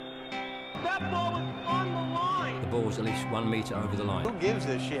That ball was on the line. The ball was at least 1 metre over the line. Who gives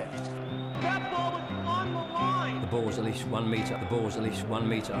a shit? That ball was on the line. The ball was at least 1 metre. The ball was at least 1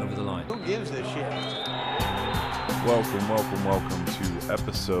 metre over the line. Who gives a shit? Welcome to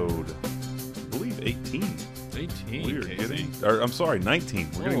episode, I believe 18. 18. We are Casey. getting, or I'm sorry, 19.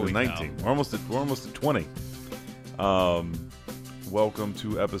 We're getting to Holy 19. cow. We're almost at 20. Welcome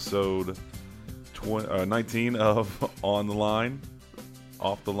to episode 19 of On the Line,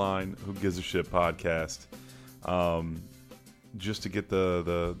 Off the Line, Who Gives a Shit podcast. Just to get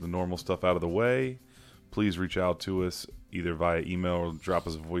the normal stuff out of the way, please reach out to us either via email or drop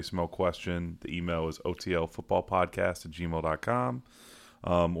us a voicemail question. The email is otlfootballpodcast@gmail.com,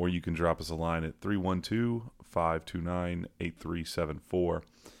 or you can drop us a line at 312-529-8374.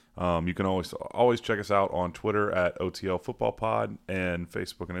 You can always check us out on Twitter at OTL Football Pod and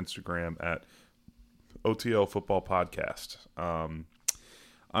Facebook and Instagram at OTL Football Podcast. I'm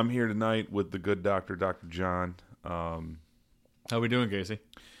here tonight with the good doctor, Dr. Jon. How we doing, Casey?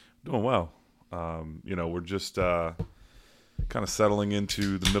 Doing well. We're just kind of settling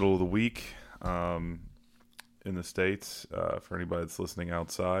into the middle of the week in the States. For anybody that's listening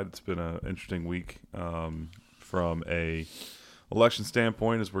outside, it's been an interesting week from a election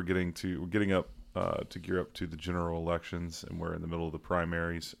standpoint as we're getting up to gear up to the general elections, and we're in the middle of the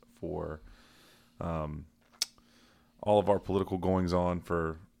primaries for all of our political goings on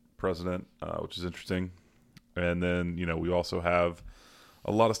for president, which is interesting. And then, we also have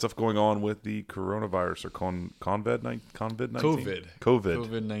a lot of stuff going on with the coronavirus or COVID-19.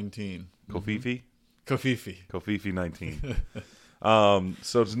 COVID-19. Kofifi 19.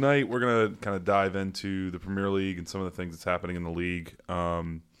 So tonight we're going to kind of dive into the Premier League and some of the things that's happening in the league.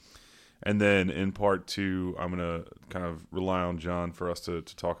 And then in part two, I'm going to kind of rely on Jon for us to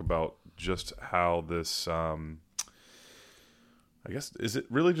talk about just how this, I guess, is it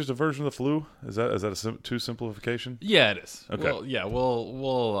really just a version of the flu? Is that a too simplification? Yeah, it is. Okay. Well, yeah,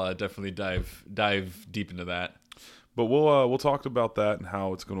 we'll definitely dive deep into that. But we'll talk about that and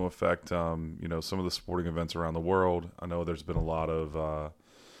how it's going to affect some of the sporting events around the world. I know there's been a lot of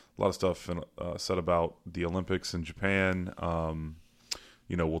stuff said about the Olympics in Japan.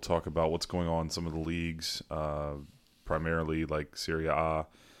 We'll talk about what's going on in some of the leagues, primarily like Serie A,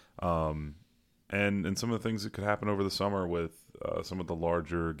 and some of the things that could happen over the summer with some of the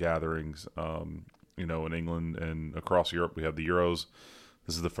larger gatherings. In England and across Europe, we have the Euros.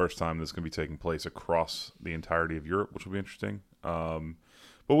 This is the first time this is going to be taking place across the entirety of Europe, which will be interesting. But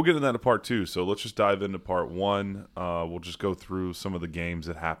we'll get into that in part two. So let's just dive into part one. We'll just go through some of the games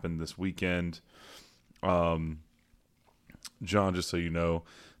that happened this weekend. Jon, just so you know,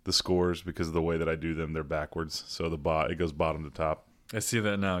 the scores, because of the way that I do them, they're backwards. So it goes bottom to top. I see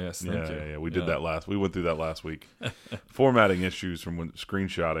that now. Yes, thank you. Yeah. We did that we went through that last week. Formatting issues from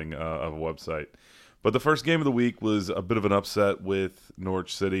screenshotting of a website. But the first game of the week was a bit of an upset with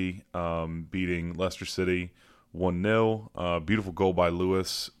Norwich City beating Leicester City 1-0. Beautiful goal by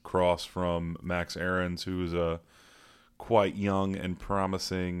Lewis, cross from Max Aarons, who is a quite young and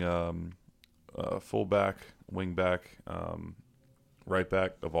promising fullback, wingback, right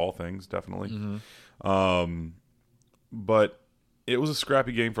back of all things, definitely. Mm-hmm. But it was a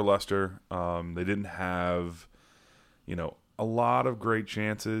scrappy game for Leicester. They didn't have, a lot of great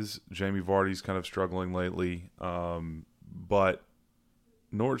chances. Jamie Vardy's kind of struggling lately. But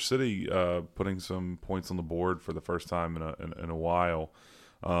Norwich City putting some points on the board for the first time in a while.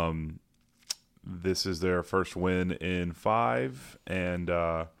 This is their first win in 5, and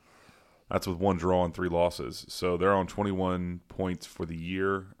that's with 1 draw and 3 losses. So they're on 21 points for the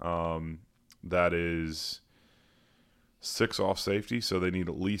year. That is 6 off safety, so they need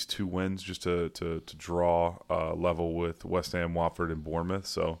at least 2 wins just to draw level with West Ham, Watford, and Bournemouth.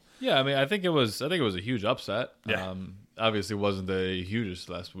 So Yeah, I mean, I think it was a huge upset. Yeah. Obviously, it wasn't the hugest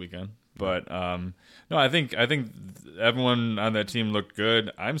last weekend, but no, I think everyone on that team looked good.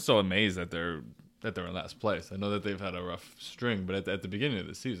 I'm still amazed that they're in last place. I know that they've had a rough string, but at the beginning of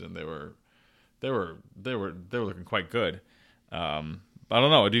the season, they were looking quite good. I don't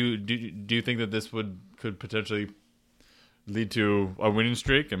know. Do you think that this could potentially lead to a winning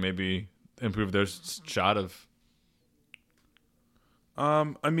streak and maybe improve their shot of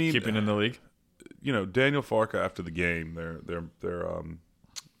keeping in the league? Daniel Farke, after the game, their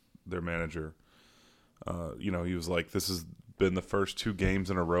manager, he was like, this has been the first 2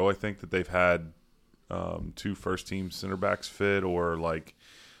 games in a row, I think, that they've had 2 first-team center backs fit, or like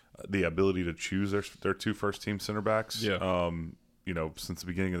the ability to choose their 2 first-team center backs, Yeah. Since the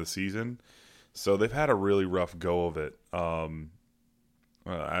beginning of the season. So they've had a really rough go of it. I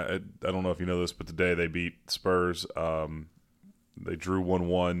don't know if you know this, but today they beat Spurs. They drew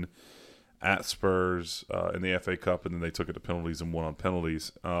 1-1 at Spurs in the FA Cup, and then they took it to penalties and won on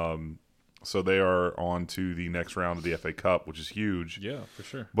penalties. So they are on to the next round of the FA Cup, which is huge. Yeah, for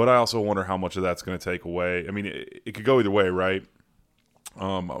sure. But I also wonder how much of that's going to take away. I mean, it could go either way, right?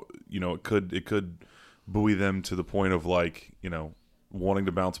 It could buoy them to the point of wanting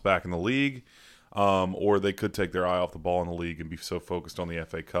to bounce back in the league, or they could take their eye off the ball in the league and be so focused on the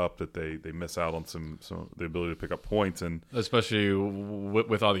FA Cup that they miss out on some the ability to pick up points, and especially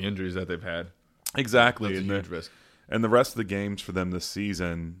with all the injuries that they've had. Exactly, that's a huge risk. And the rest of the games for them this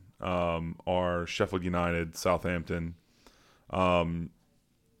season are Sheffield United, Southampton, both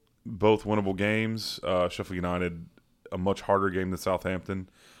winnable games. Sheffield United, a much harder game than Southampton.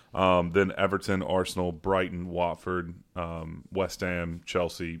 Then Everton, Arsenal, Brighton, Watford, West Ham,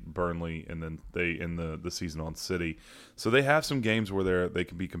 Chelsea, Burnley, and then they end the season on City. So they have some games where they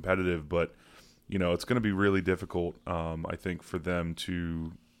can be competitive, but it's going to be really difficult, I think, for them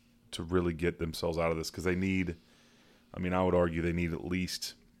to really get themselves out of this, because they need. I mean, I would argue they need at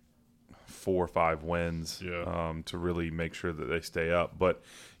least 4 or 5 wins to really make sure that they stay up. But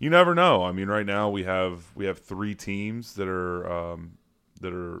you never know. I mean, right now we have 3 teams that are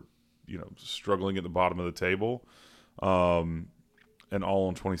struggling at the bottom of the table, and all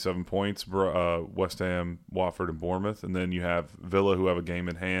on 27 points. West Ham, Watford, and Bournemouth, and then you have Villa, who have a game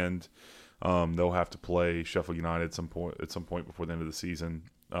in hand. They'll have to play Sheffield United at some point before the end of the season.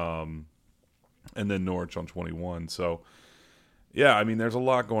 And then Norwich on 21. So, yeah, I mean, there's a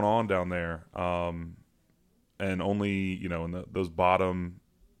lot going on down there. And only, in those bottom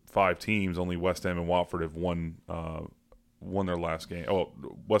 5 teams, only West Ham and Watford have won their last game. Oh,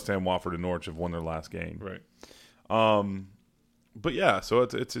 West Ham, Watford, and Norwich have won their last game. Right. But yeah, so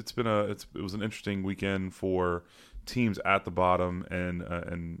it was an interesting weekend for teams at the bottom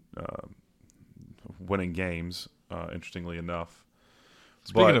and winning games. Interestingly enough.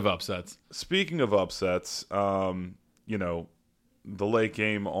 Speaking of upsets, the late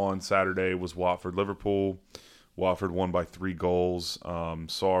game on Saturday was Watford-Liverpool. Watford won by 3 goals.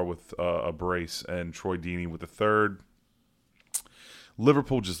 Sarr with a brace and Troy Deeney with a third.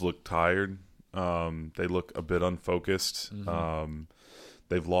 Liverpool just looked tired. They look a bit unfocused. Mm-hmm.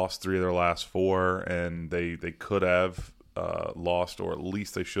 They've lost 3 of their last 4, and they could have lost, or at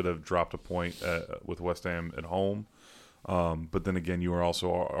least they should have dropped a point with West Ham at home. But then again, you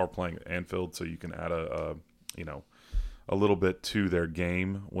are playing at Anfield, so you can add a little bit to their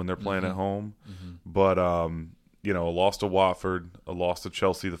game when they're playing at home. Mm-hmm. But a loss to Watford, a loss to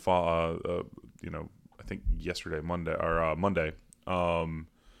Chelsea. I think Monday.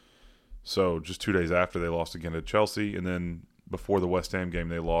 So just 2 days after, they lost again to Chelsea, and then before the West Ham game,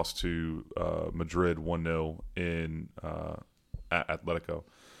 they lost to Madrid 1-0 in at Atletico.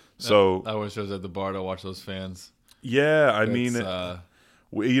 So I always was at the bar to watch those fans. Yeah, I mean, and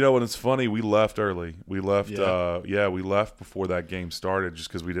it's funny. We left early. We left. We left before that game started, just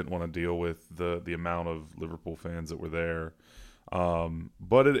because we didn't want to deal with the amount of Liverpool fans that were there.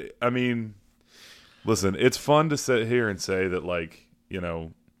 But listen, it's fun to sit here and say that,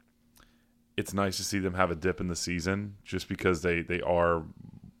 it's nice to see them have a dip in the season, just because they are,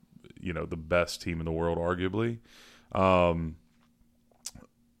 the best team in the world, arguably. I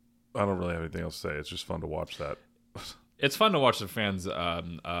don't really have anything else to say. It's just fun to watch that. It's fun to watch the fans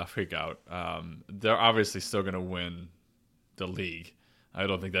freak out. They're obviously still going to win the league. I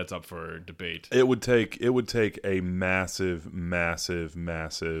don't think that's up for debate. It would take a massive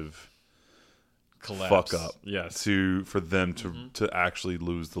collapse. Fuck up, yes, for them to actually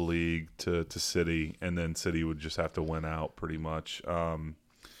lose the league to City, and then City would just have to win out pretty much.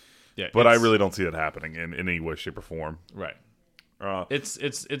 But I really don't see that happening in any way, shape, or form. Right.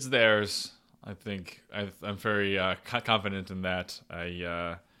 It's theirs. I think I'm very confident in that.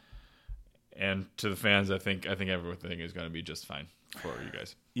 And to the fans, I think everything is going to be just fine for you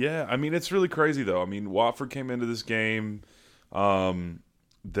guys. Yeah, I mean, it's really crazy though. I mean, Watford came into this game.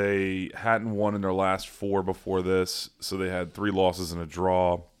 They hadn't won in their last 4 before this, so they had 3 losses and a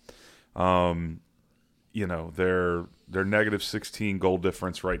draw. Their negative 16 goal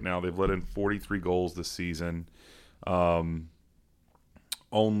difference right now. They've let in 43 goals this season.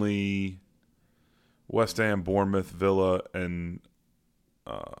 Only West Ham, Bournemouth, Villa, and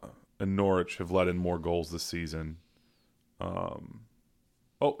Norwich have let in more goals this season.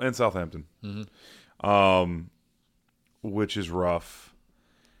 And Southampton, which is rough.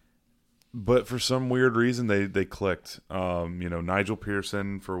 But for some weird reason, they clicked. Nigel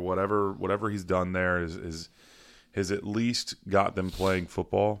Pearson, for whatever he's done there, has at least got them playing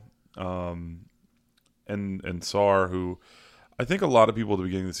football. And Sarr, who I think a lot of people at the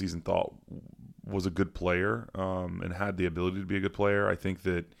beginning of the season thought was a good player, and had the ability to be a good player. I think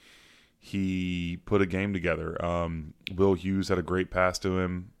that he put a game together. Will Hughes had a great pass to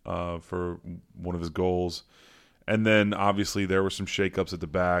him for one of his goals. And then, obviously, there were some shakeups at the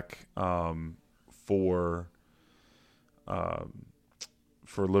back for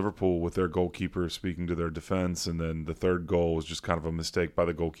Liverpool with their goalkeeper speaking to their defense. And then the third goal was just kind of a mistake by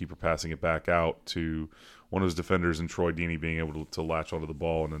the goalkeeper passing it back out to one of his defenders and Troy Deeney being able to latch onto the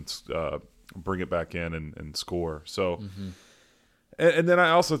ball and then bring it back in and score. So, and then I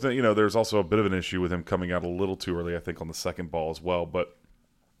also think, there's also a bit of an issue with him coming out a little too early, I think, on the second ball as well. But,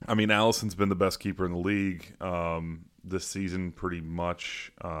 I mean, Alisson's been the best keeper in the league this season pretty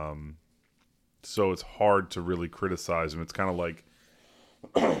much. So it's hard to really criticize him. It's kind of like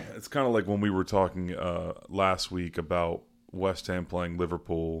when we were talking last week about West Ham playing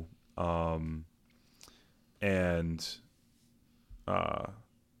Liverpool and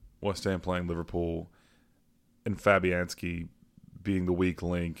Fabianski being the weak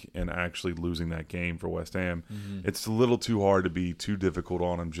link and actually losing that game for West Ham. It's a little too hard to be too difficult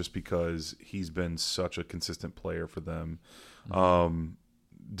on him just because he's been such a consistent player for them.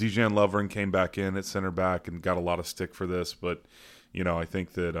 Dejan Lovren came back in at center back and got a lot of stick for this, but I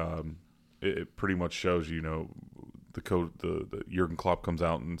think that it pretty much shows the Jurgen Klopp comes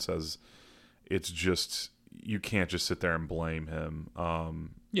out and says it's just you can't just sit there and blame him.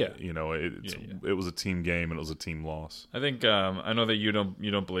 It was a team game and it was a team loss. I think I know that you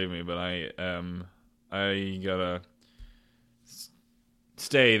don't believe me, but I gotta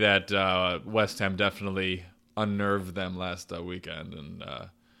say that West Ham definitely unnerved them last weekend, and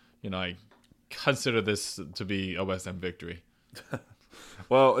I consider this to be a West Ham victory.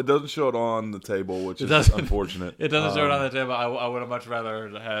 Well, it doesn't show it on the table, which is unfortunate. It doesn't show it on the table. I would have much rather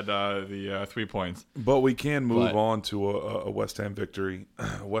had the 3 points. But we can move on to a West Ham victory.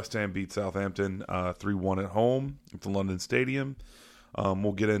 West Ham beat Southampton 3-1 at home at the London Stadium.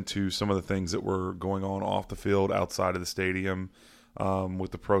 We'll get into some of the things that were going on off the field outside of the stadium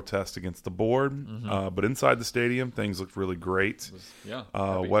with the protest against the board. But inside the stadium, things looked really great.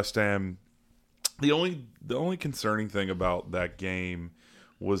 West Ham... The only concerning thing about that game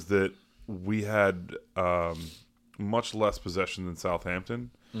was that we had much less possession than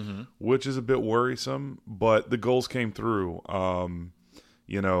Southampton, which is a bit worrisome. But the goals came through.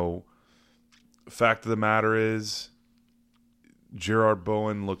 Fact of the matter is, Gerard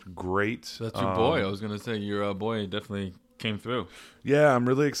Bowen looked great. That's your boy. I was going to say your boy definitely came through. Yeah, I'm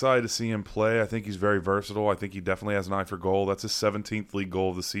really excited to see him play. I think he's very versatile. I think he definitely has an eye for goal. That's his 17th league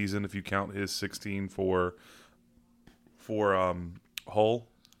goal of the season, if you count his 16 for Hull.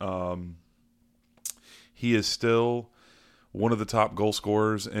 He is still one of the top goal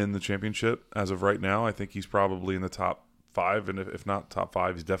scorers in the championship as of right now. I think he's probably in the top 5, and if not top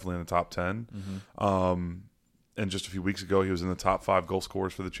 5, he's definitely in the top 10. And just a few weeks ago, he was in the top 5 goal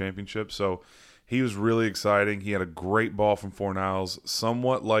scorers for the championship. So he was really exciting. He had a great ball from Fornals,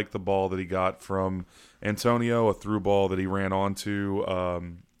 somewhat like the ball that he got from Antonio, a through ball that he ran onto.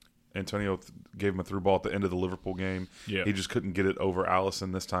 Antonio gave him a through ball at the end of the Liverpool game. Yeah. He just couldn't get it over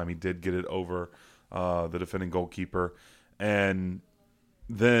Alisson. This time he did get it over the defending goalkeeper. And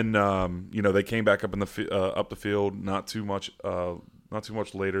then they came back up in up the field not too much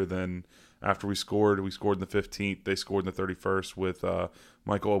later than after we scored. We scored in the 15th. They scored in the 31st with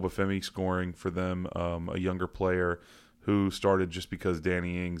Michael Obafemi scoring for them, a younger player who started just because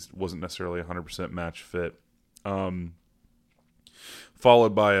Danny Ings wasn't necessarily 100% match fit.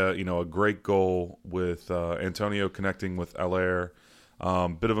 Followed by a great goal with Antonio connecting with Allaire.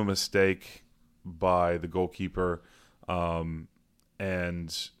 Bit of a mistake by the goalkeeper. And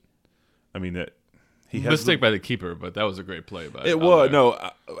I mean, mistake by the keeper, but that was a great play by it. Was no,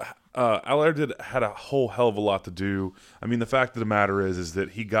 Allaire had a whole hell of a lot to do. I mean, the fact of the matter is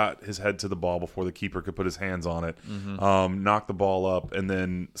that he got his head to the ball before the keeper could put his hands on it, knocked the ball up, and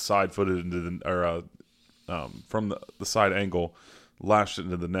then side-footed into from the side angle, lashed it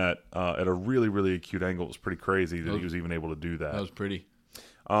into the net at a really, really acute angle. It was pretty crazy that he was even able to do that. That was pretty.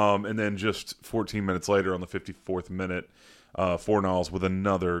 And then just 14 minutes later, on the 54th minute, Fornals with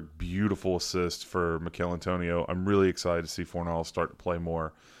another beautiful assist for Mikel Antonio. I'm really excited to see Fornals start to play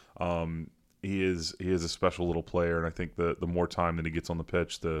more. He is a special little player, and I think the more time that he gets on the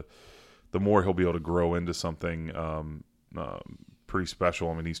pitch, the more he'll be able to grow into something pretty special.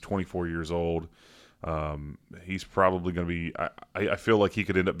 I mean, he's 24 years old. He's probably going to be. I feel like he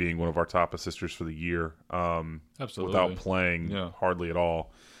could end up being one of our top assisters for the year. Absolutely, without playing hardly at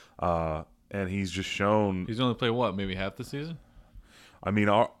all. And he's just shown. He's only played maybe half the season. I mean,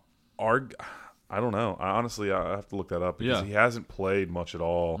 our I don't know. I have to look that up because he hasn't played much at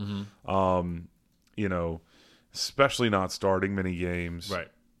all. Especially not starting many games. Right.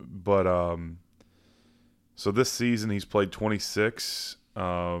 but so this season he's played 26,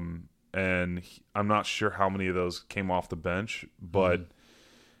 and I'm not sure how many of those came off the bench, but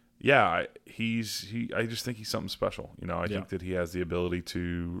yeah, I just think he's something special. You know, I think that he has the ability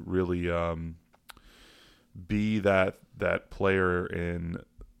to really be that player in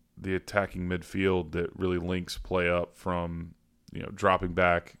the attacking midfield that really links play up from, you know, dropping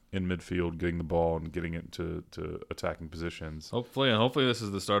back in midfield, getting the ball and getting it to attacking positions. Hopefully this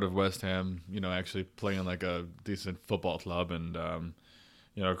is the start of West Ham, you know, actually playing like a decent football club, and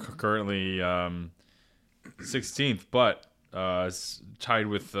you know, currently 16th, but tied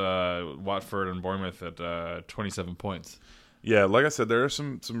with Watford and Bournemouth at 27 points. Yeah, like I said, there are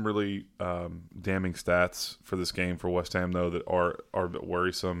some really damning stats for this game for West Ham, though, that are a bit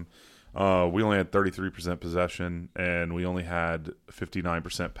worrisome. We only had 33% possession, and we only had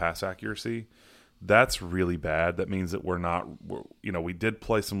 59% pass accuracy. That's really bad. That means that we did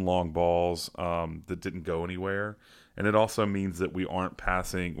play some long balls that didn't go anywhere, and it also means that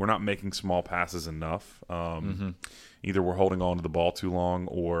we're not making small passes enough. Either we're holding on to the ball too long,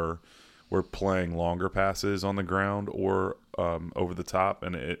 or we're playing longer passes on the ground or over the top,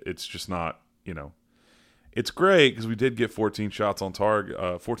 and it's just not, you know. It's great because we did get 14 shots on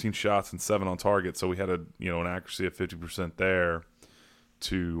target, 14 shots and 7 on target, so we had an accuracy of 50% there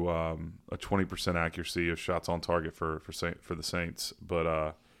to a 20% accuracy of shots on target for the Saints.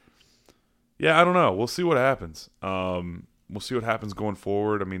 But yeah, I don't know. We'll see what happens. We'll see what happens going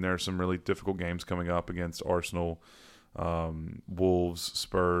forward. I mean, there are some really difficult games coming up against Arsenal, Wolves,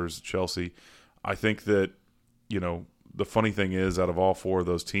 Spurs, Chelsea. I think that, you know, the funny thing is, out of all 4 of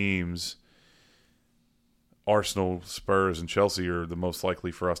those teams, Arsenal, Spurs, and Chelsea are the most likely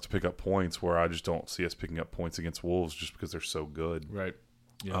for us to pick up points, where I just don't see us picking up points against Wolves just because they're so good. Right.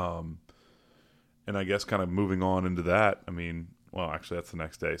 Yeah. And I guess kind of moving on into that, I mean, well, actually that's the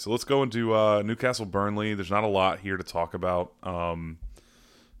next day. So let's go into Newcastle Burnley. There's not a lot here to talk about. 0-0.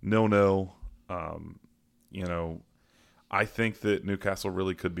 You know, I think that Newcastle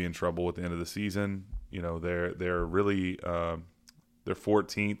really could be in trouble at the end of the season. You know, they're really they're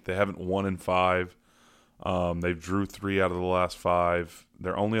 14th. They haven't won in 5. They've drew 3 out of the last 5.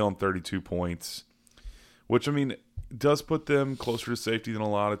 They're only on 32 points, which, I mean, does put them closer to safety than a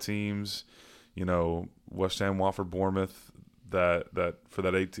lot of teams. You know, West Ham, Watford, Bournemouth, that for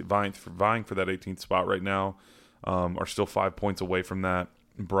that 18, vying for that 18th spot right now, are still 5 points away from that.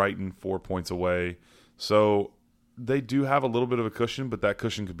 Brighton 4 points away. So they do have a little bit of a cushion, but that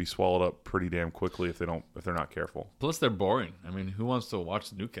cushion could be swallowed up pretty damn quickly if they're not careful. Plus, they're boring. I mean, who wants to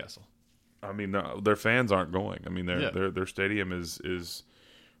watch Newcastle? I mean, their fans aren't going. I mean, their stadium is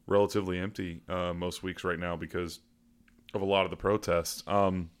relatively empty most weeks right now because of a lot of the protests.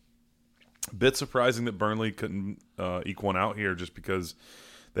 Bit surprising that Burnley couldn't eke one out here, just because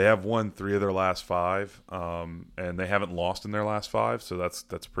they have won 3 of their last 5, and they haven't lost in their last 5. So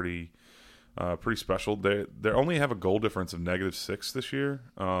that's pretty special. They only have a goal difference of -6 this year.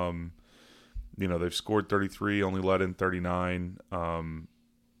 You know, they've scored 33, only let in 39.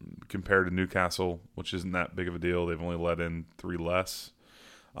 Compared to Newcastle, which isn't that big of a deal. They've only let in 3 less.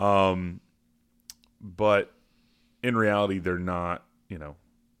 But in reality, they're not, you know,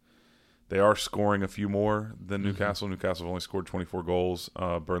 they are scoring a few more than Newcastle. Newcastle have only scored 24 goals.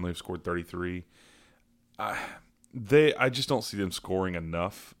 Burnley have scored 33. I just don't see them scoring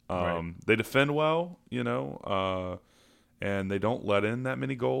enough. Right. They defend well, you know, and they don't let in that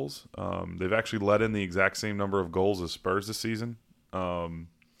many goals. They've actually let in the exact same number of goals as Spurs this season.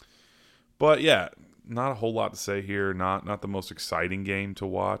 But yeah, not a whole lot to say here. Not the most exciting game to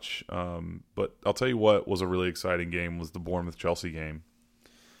watch. But I'll tell you what was a really exciting game was the Bournemouth-Chelsea game.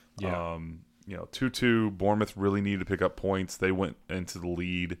 Yeah. You know, 2-2. Bournemouth really needed to pick up points. They went into the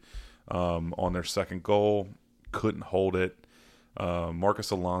lead on their second goal. Couldn't hold it. Marcus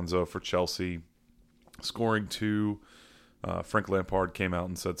Alonso for Chelsea scoring 2. Frank Lampard came out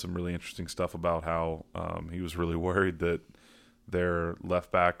and said some really interesting stuff about how he was really worried that their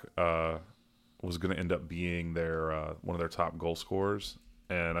left back was going to end up being their one of their top goal scorers,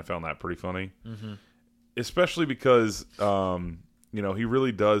 and I found that pretty funny, especially because you know, he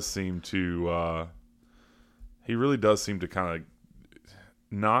really does seem to kind of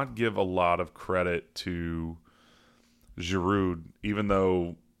not give a lot of credit to Giroud, even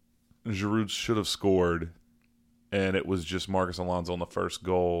though Giroud should have scored, and it was just Marcus Alonso on the first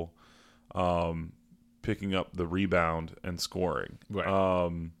goal, picking up the rebound and scoring. Right.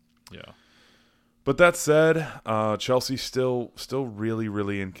 Yeah. But that said, Chelsea's still really,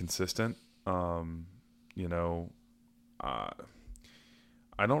 really inconsistent. You know,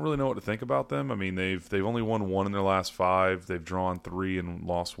 I don't really know what to think about them. I mean, they've only won 1 in their last 5. They've drawn 3 and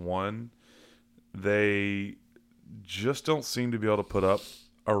lost 1. They just don't seem to be able to put up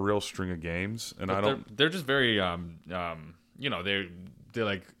a real string of games, and They're just very they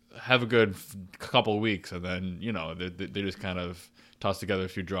like have a good couple of weeks, and then they just kind of toss together a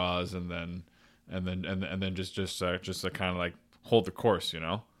few draws, and then just kind of like hold the course,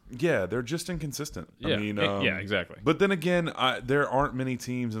 Yeah, they're just inconsistent. Yeah, I mean, yeah, exactly. But then again, there aren't many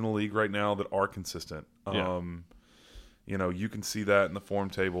teams in the league right now that are consistent. Yeah. You can see that in the form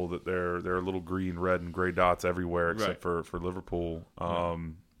table that there are little green, red, and gray dots everywhere except for Liverpool.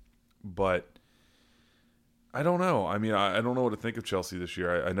 But I don't know. I mean, I don't know what to think of Chelsea this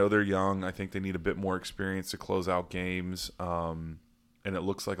year. I know they're young. I think they need a bit more experience to close out games. And it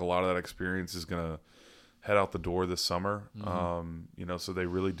looks like a lot of that experience is going to head out the door this summer. So they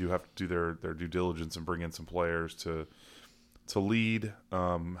really do have to do their due diligence and bring in some players to lead,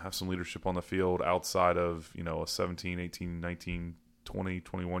 have some leadership on the field outside of, a 17, 18, 19, 20,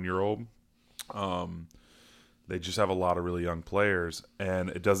 21-year-old. They just have a lot of really young players, and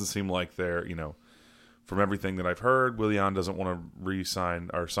it doesn't seem like they're, from everything that I've heard, Willian doesn't want to re-sign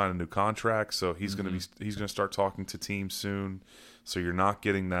or sign a new contract, so he's going to start talking to teams soon. So you're not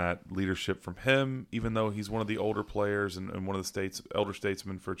getting that leadership from him, even though he's one of the older players and one of the elder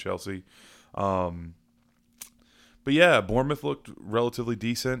statesmen for Chelsea. But yeah, Bournemouth looked relatively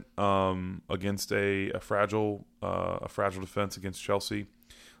decent against a fragile defense against Chelsea.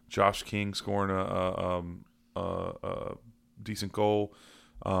 Josh King scoring a decent goal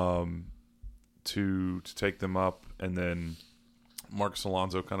to take them up, and then Marcus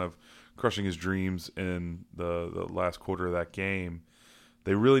Alonso kind of crushing his dreams in the last quarter of that game.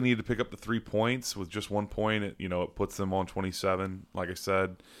 They really need to pick up the 3 points. With just 1 point, it puts them on 27. Like I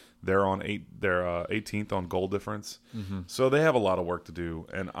said, they're on 18th on goal difference. So they have a lot of work to do,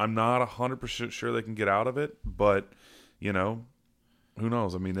 and I'm not 100% sure they can get out of it. But who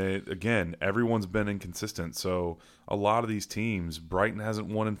knows? I mean, everyone's been inconsistent. So a lot of these teams, Brighton hasn't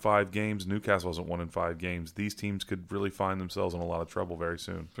won in 5 games. Newcastle hasn't won in 5 games. These teams could really find themselves in a lot of trouble very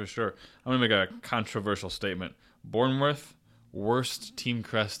soon. For sure. I'm going to make a controversial statement. Bournemouth, worst team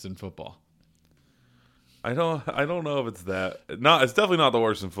crest in football. I don't know if it's that. No, it's definitely not the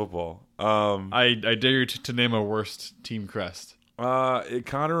worst in football. I dare you to name a worst team crest. It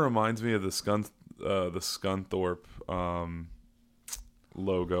kind of reminds me of the Scunthorpe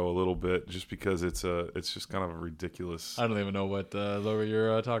logo a little bit, just because it's just kind of a ridiculous. I don't even know what logo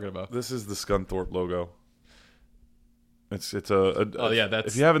you're talking about. This is the Scunthorpe logo. It's if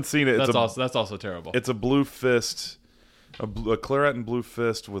you haven't seen it, that's also terrible. It's a blue fist, a claret and blue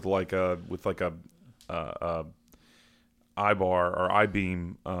fist with like a eye bar or eye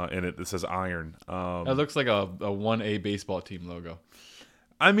beam in it that says iron. It looks like a 1A baseball team logo.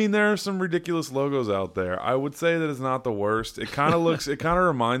 I mean, there are some ridiculous logos out there. I would say that it's not the worst. It kind of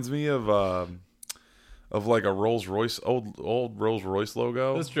reminds me of like a Rolls Royce, old Rolls Royce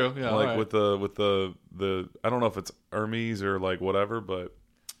logo. That's true. Yeah, like right. with the I don't know if it's Hermes or like whatever, but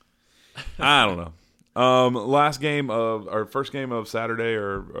I don't know. First game of Saturday,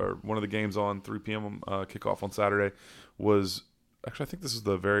 or one of the games on 3 p.m. Kickoff on Saturday was actually, I think this is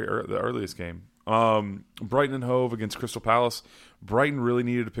the earliest game. Brighton and Hove against Crystal Palace. Brighton really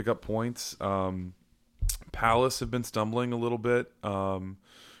needed to pick up points. Palace have been stumbling a little bit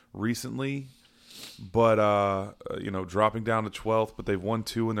recently, but dropping down to 12th. But they've won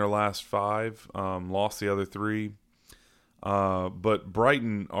 2 in their last 5, lost the other 3. But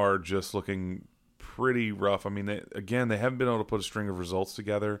Brighton are just looking pretty rough. I mean, they haven't been able to put a string of results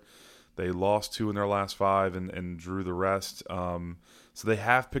together. They lost 2 in their last 5 and drew the rest. So they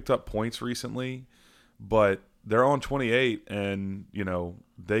have picked up points recently, but they're on 28, and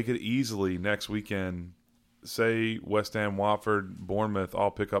they could easily next weekend, say West Ham, Watford, Bournemouth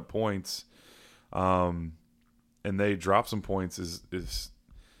all pick up points, and they drop some points. Is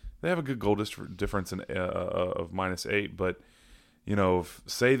they have a good goal difference of -8, but if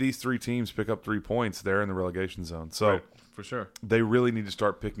say these 3 teams pick up 3 points, they're in the relegation zone. So right, for sure, they really need to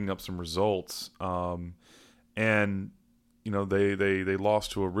start picking up some results. And they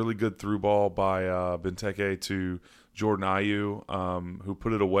lost to a really good through ball by Benteke to Jordan Ayew, who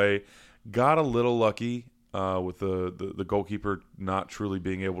put it away. Got a little lucky with the goalkeeper not truly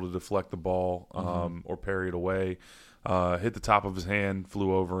being able to deflect the ball or parry it away. Hit the top of his hand,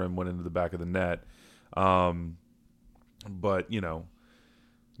 flew over and went into the back of the net. But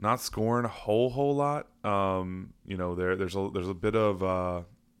not scoring a whole lot. There's a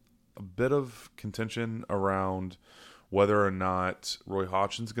bit of contention around whether or not Roy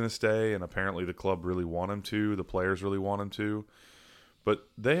Hodgson's going to stay, and apparently the club really want him to. The players really want him to. But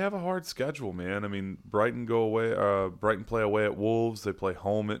they have a hard schedule, man. I mean, Brighton play away at Wolves. They play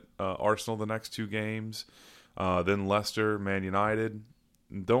home at Arsenal the next 2 games. Then Leicester, Man United.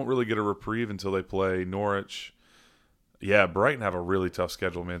 Don't really get a reprieve until they play Norwich. Yeah, Brighton have a really tough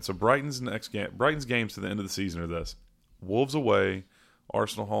schedule, man. So Brighton's games to the end of the season are this: Wolves away,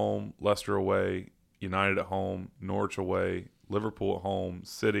 Arsenal home, Leicester away, United at home, Norwich away, Liverpool at home,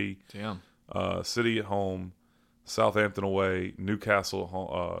 City at home, Southampton away, Newcastle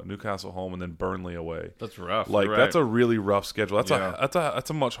home, and then Burnley away. That's rough. Like You're that's right. a really rough schedule. That's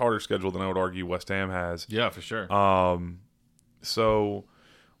a much harder schedule than I would argue West Ham has. Yeah, for sure. So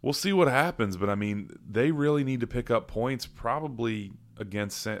we'll see what happens, but I mean, they really need to pick up points probably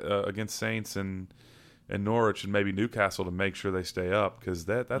against Saints and Norwich and maybe Newcastle to make sure they stay up, because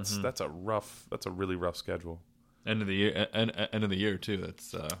that's a really rough schedule. End of the year too.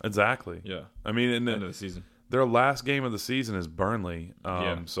 That's Exactly. yeah. I mean, End of the season. their last game of the season is Burnley.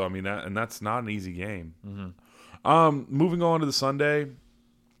 Yeah. So I mean, that's not an easy game. Moving on to the Sunday,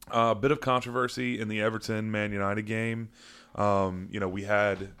 a bit of controversy in the Everton Man United game. We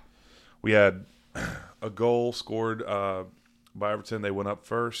had a goal scored by Everton. They went up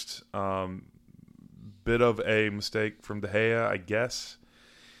first. Bit of a mistake from De Gea, I guess.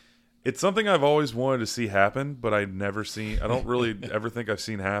 It's something I've always wanted to see happen, but I don't really ever think I've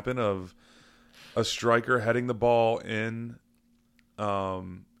seen happen, of a striker heading the ball in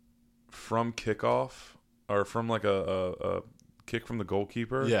from kickoff, or from like a kick from the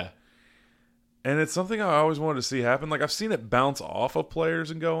goalkeeper. Yeah. And it's something I always wanted to see happen. Like, I've seen it bounce off of players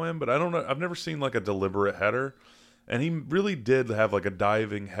and go in, but I don't know. I've never seen like a deliberate header. And he really did have like a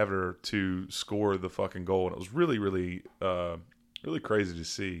diving header to score the fucking goal, and it was really, really, really crazy to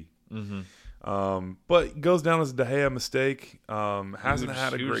see. But it goes down as a De Gea mistake. Hasn't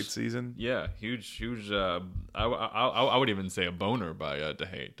had a great season. Yeah, huge. I would even say a boner by De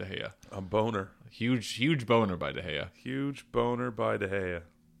Gea. A boner. Huge boner by De Gea. Huge boner by De Gea.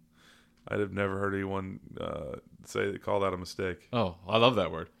 I'd have never heard anyone call that a mistake. Oh, I love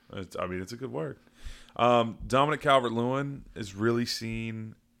that word. It's a good word. Dominic Calvert-Lewin is really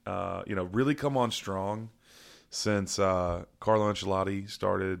really come on strong since Carlo Ancelotti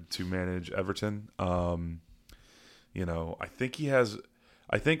started to manage Everton. I think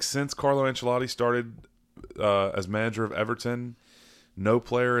since Carlo Ancelotti started as manager of Everton, no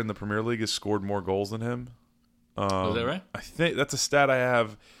player in the Premier League has scored more goals than him. Is that right? I think that's a stat I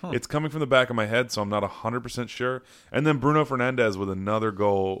have. It's coming from the back of my head, so I'm not 100% sure. And then Bruno Fernandes with another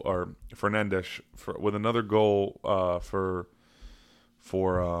goal, with another goal for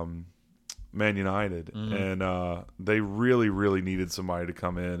Man United. And they really, really needed somebody to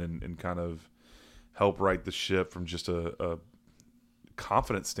come in and kind of help right the ship from just a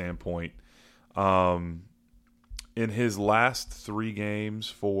confidence standpoint. In his last 5 games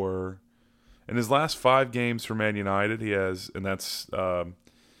for Man United, he has, and that's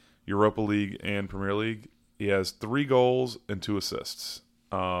Europa League and Premier League, he has 3 goals and 2 assists,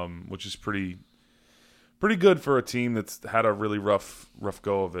 which is pretty good for a team that's had a really rough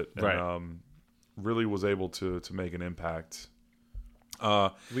go of it, and right. Really was able to make an impact.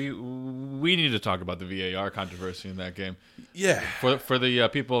 We need to talk about the VAR controversy in that game. Yeah. For the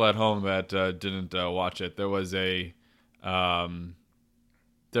people at home that didn't watch it, there was a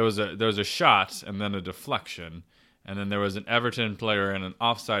shot and then a deflection, and then there was an Everton player in an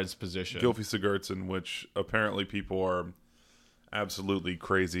offsides position. Gylfi Sigurdsson, which apparently people are absolutely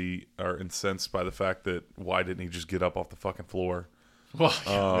crazy or incensed by the fact that why didn't he just get up off the fucking floor? Well,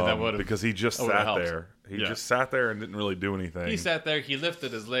 that would've- because he just sat there. He just sat there and didn't really do anything. He sat there. He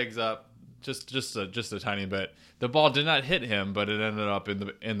lifted his legs up just a tiny bit. The ball did not hit him, but it ended up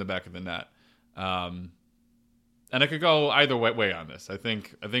in the back of the net. And it could go either way on this. I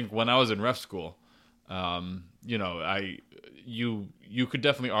think when I was in ref school, you could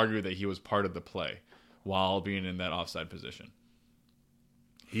definitely argue that he was part of the play while being in that offside position.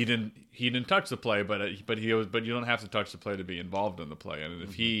 He didn't touch the play, but you don't have to touch the play to be involved in the play. And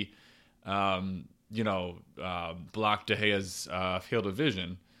if he, blocked De Gea's field of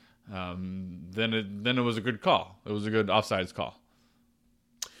vision, then it was a good call. It was a good offsides call.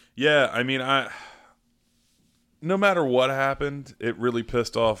 Yeah, I mean, no matter what happened, it really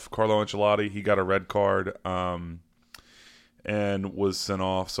pissed off Carlo Ancelotti. He got a red card and was sent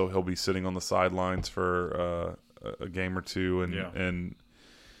off, so he'll be sitting on the sidelines for a game or two. And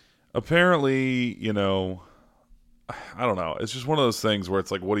apparently, I don't know. It's just one of those things where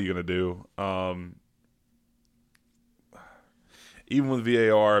it's like, what are you going to do? Even with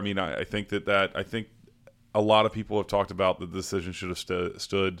VAR, I mean, I think I think a lot of people have talked about the decision should have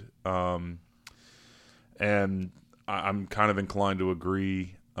stood. And I'm kind of inclined to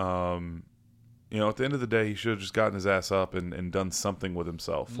agree. At the end of the day, he should have just gotten his ass up and done something with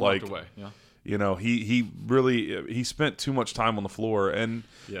himself. Walked away. Yeah. He spent too much time on the floor, and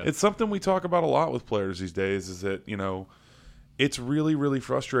it's something we talk about a lot with players these days. Is that it's really, really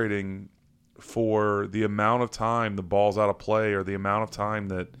frustrating for the amount of time the ball's out of play, or the amount of time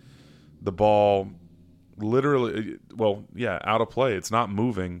that the ball literally, out of play. It's not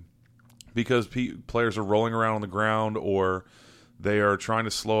moving because players are rolling around on the ground, or they are trying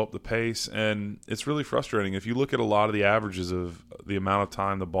to slow up the pace, and it's really frustrating. If you look at a lot of the averages of the amount of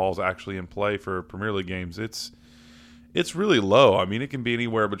time the ball's actually in play for Premier League games, it's really low. I mean, it can be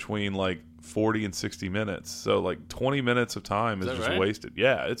anywhere between like 40 and 60 minutes. So like 20 minutes of time is just right? wasted.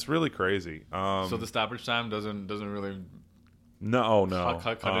 Yeah, it's really crazy. So the stoppage time doesn't really no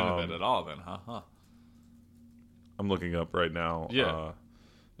cut into that at all then, huh? I'm looking up right now. Yeah.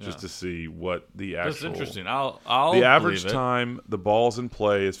 Just to see what the actual... That's interesting. I'll the average believe it. time the ball's in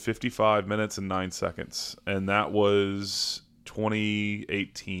play is 55 minutes and 9 seconds, and that was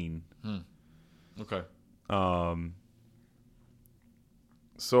 2018. Okay.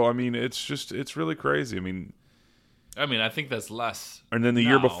 So I mean, it's really crazy. I mean, I think that's less. And then the now.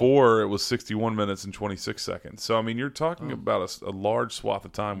 year before, it was 61 minutes and 26 seconds. So I mean, you're talking about a large swath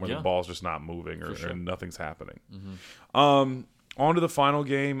of time where the ball's just not moving, or nothing's happening. On to the final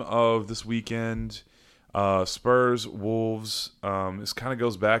game of this weekend, Spurs Wolves. This kind of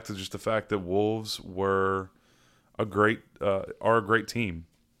goes back to just the fact that Wolves are a great team.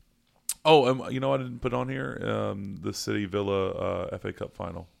 Oh, you know what I didn't put on here? The City Villa FA Cup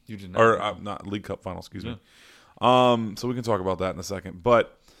final. You did not. Or not League Cup final, excuse me. So we can talk about that in a second.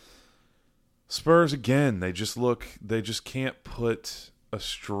 But Spurs, again, they just can't put a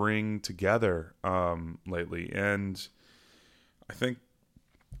string together lately. And I think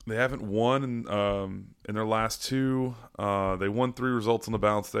they haven't won in their last two. They won 3 results on the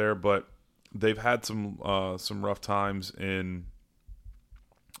bounce there, but they've had some rough times in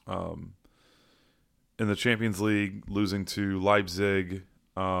the Champions League, losing to Leipzig.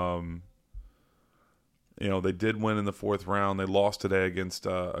 They did win in the 4th round. They lost today against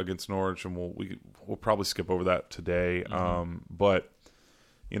Norwich, and we'll probably skip over that today. But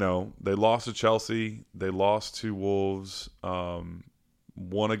they lost to Chelsea. They lost to Wolves.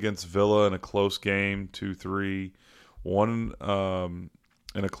 Won against Villa in a close game, 2-3. Won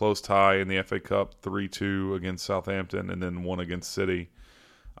in a close tie in the FA Cup, 3-2 against Southampton, and then won against City.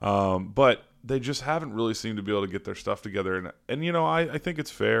 But they just haven't really seemed to be able to get their stuff together. And I think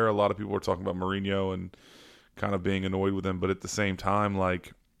it's fair. A lot of people are talking about Mourinho and kind of being annoyed with him. But at the same time,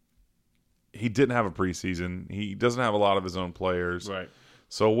 like, he didn't have a preseason. He doesn't have a lot of his own players. Right.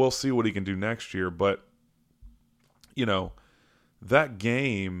 So we'll see what he can do next year. But, that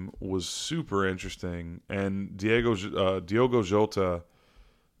game was super interesting. And Diogo Jota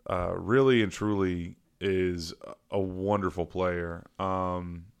really and truly is a wonderful player.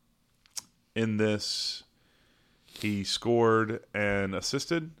 In this, he scored and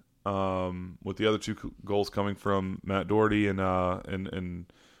assisted, with the other 2 goals coming from Matt Doherty and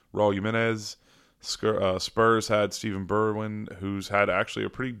Raul Jimenez. Spurs had Stephen Berwin, who's had actually a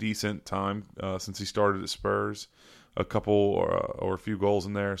pretty decent time since he started at Spurs. A couple or a few goals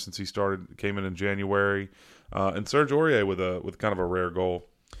in there since he came in January, and Serge Aurier with kind of a rare goal.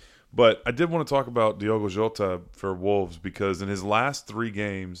 But I did want to talk about Diogo Jota for Wolves, because in his last 3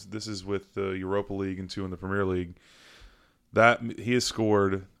 games, this is with the Europa League and 2 in the Premier League, that he has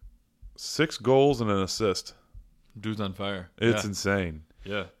scored 6 goals and an assist. Dude's on fire. It's insane.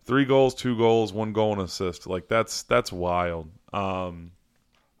 Yeah. 3 goals, 2 goals, 1 goal and assist. Like that's wild.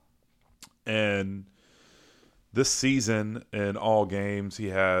 And this season in all games, he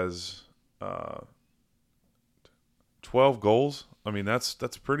has 12 goals. I mean, that's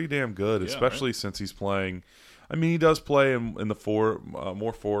pretty damn good, especially since he's playing. I mean, he does play in the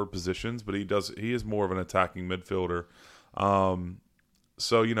more forward positions, but he is more of an attacking midfielder.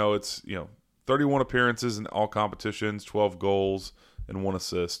 So it's 31 appearances in all competitions, 12 goals and 1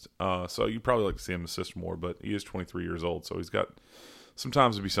 assist. So you'd probably like to see him assist more, but he is 23 years old, so he's got some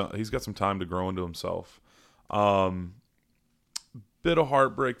time to grow into himself. Bit of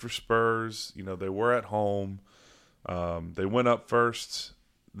heartbreak for Spurs. They were at home. They went up first,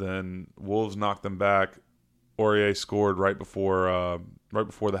 then Wolves knocked them back. Aurier scored right before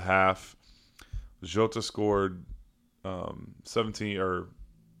the half. Jota scored 12,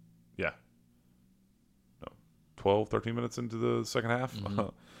 13 minutes into the second half.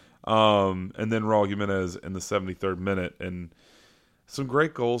 And then Raul Jimenez in the 73rd minute, and some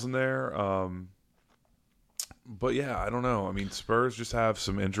great goals in there. But yeah, I don't know. I mean, Spurs just have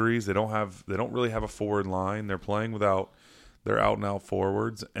some injuries. They don't really have a forward line. They're playing without their out and out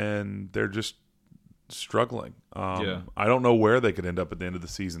forwards, and they're just struggling. Yeah. I don't know where they could end up at the end of the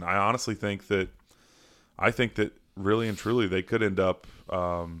season. I honestly think that really and truly they could end up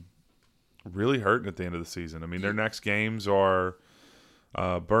really hurting at the end of the season. I mean, their next games are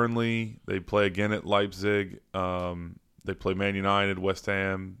Burnley. They play again at Leipzig. They play Man United, West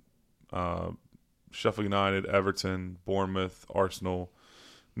Ham, Sheffield United, Everton, Bournemouth, Arsenal,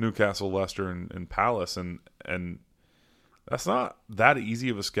 Newcastle, Leicester, and Palace, and that's not that easy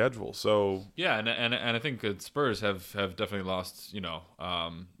of a schedule. So Yeah, and I think that Spurs have definitely lost,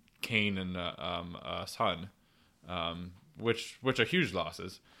 Kane and Son, which are huge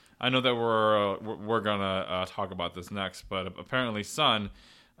losses. I know that we're gonna talk about this next, but apparently Son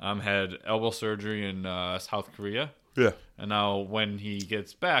had elbow surgery in South Korea. yeah, And now when he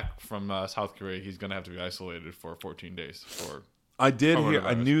gets back from South Korea, he's gonna have to be isolated for 14 days. I did hear. Coronavirus.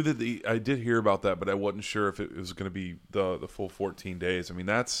 I knew that I did hear about that, but I wasn't sure if it was going to be the full 14 days. I mean,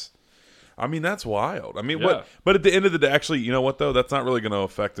 that's wild. I mean, Yeah. what? But at the end of the day, actually, you know what though? That's not really going to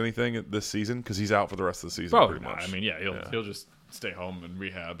affect anything this season because he's out for the rest of the season. Probably pretty not. much. I mean, he'll just stay home and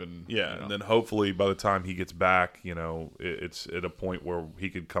rehab and And then hopefully by the time he gets back, it's at a point where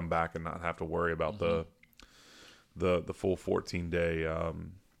he could come back and not have to worry about the full 14-day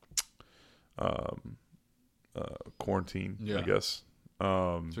quarantine. Yeah. I guess.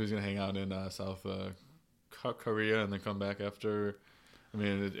 So he's gonna hang out in South Korea and then come back after. I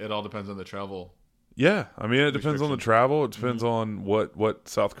mean, it all depends on the travel. Yeah, I mean, it depends on the Restrictions. travel. It depends on what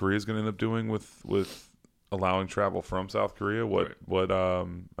South Korea is going to end up doing with allowing travel from South Korea. I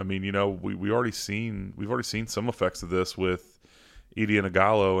mean, we've already seen some effects of this with Edie and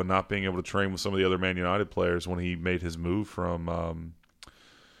Igalo and not being able to train with some of the other Man United players when he made his move from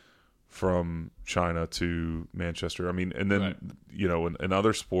China to Manchester. I mean, and then in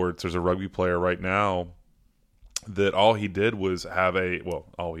other sports, there's a rugby player right now that all he did was have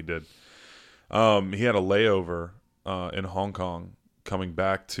all he did. He had a layover in Hong Kong coming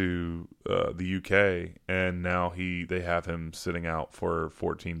back to the UK, and now they have him sitting out for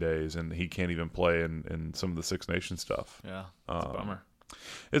 14 days, and he can't even play in some of the Six Nations stuff. Yeah, it's a bummer.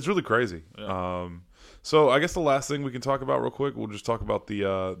 It's really crazy. Yeah. So I guess the last thing we can talk about real quick, we'll just talk about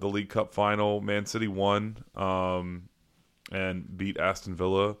the League Cup final. Man City won and beat Aston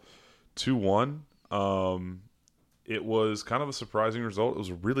Villa 2-1. It was kind of a surprising result. It was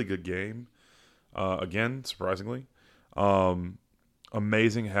a really good game. Again, surprisingly.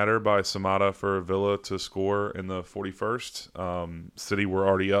 Amazing header by Samata for Villa to score in the 41st. City were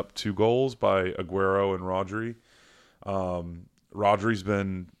already up 2 goals by Aguero and Rodri. Rodri's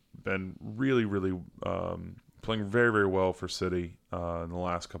been really, really playing very, very well for City in the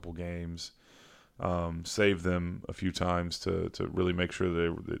last couple games. Saved them a few times to really make sure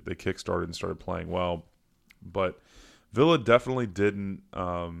they kickstarted and started playing well. But Villa definitely didn't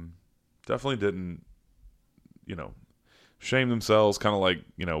shame themselves, kind of like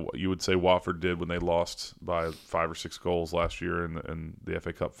what you would say Watford did when they lost by 5 or 6 goals last year in the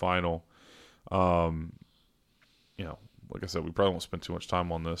FA Cup final. Like I said, we probably won't spend too much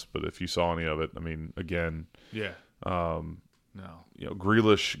time on this, but if you saw any of it, I mean, again, Yeah. no, No.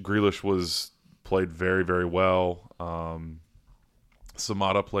 Grealish was played very, very well.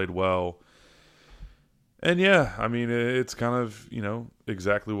 Samata played well. And yeah, I mean, it's kind of,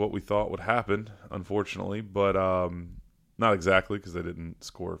 exactly what we thought would happen, unfortunately, but not exactly because they didn't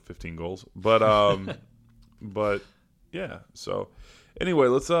score 15 goals, but but yeah. So anyway,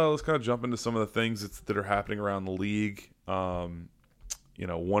 let's kind of jump into some of the things that are happening around the league. One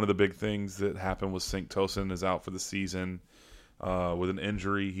of the big things that happened was St. Tosin is out for the season with an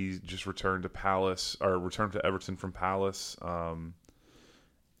injury. He just returned to Everton from Palace,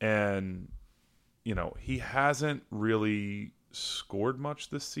 and he hasn't really scored much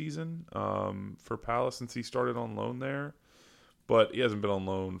this season for Palace since he started on loan there, but he hasn't been on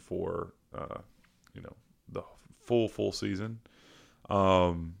loan for the full season.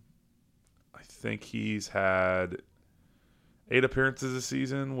 I think he's had 8 appearances this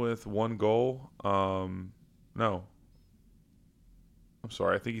season with 1 goal. No, I'm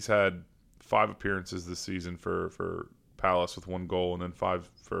sorry. I think he's had 5 appearances this season for Palace with 1 goal, and then 5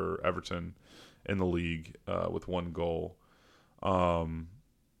 for Everton in the league with 1 goal.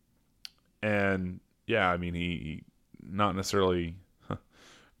 And yeah, I mean, he not necessarily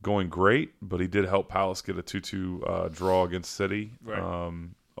going great, but he did help Palace get a 2-2 draw against City,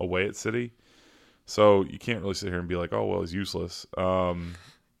 Right. Away at City. So you can't really sit here and be like, oh, well, he's useless.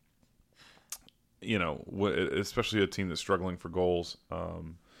 Especially a team that's struggling for goals.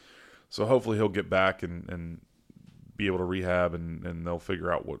 So hopefully he'll get back and be able to rehab, and they'll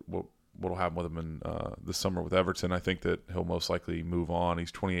figure out what'll happen with him in this summer with Everton. I think that he'll most likely move on.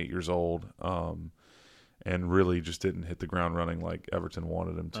 He's 28 years old, and really just didn't hit the ground running like Everton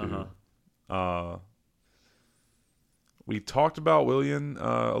wanted him to. We talked about Willian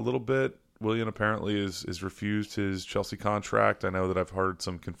a little bit. Willian apparently is refused his Chelsea contract. I know that I've heard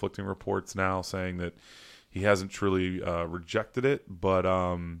some conflicting reports now saying that he hasn't truly rejected it, but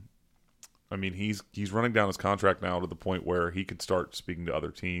I mean, he's running down his contract now to the point where he could start speaking to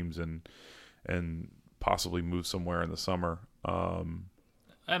other teams and possibly move somewhere in the summer. I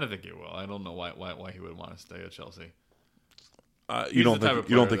don't think he will. I don't know why he would want to stay at Chelsea. You don't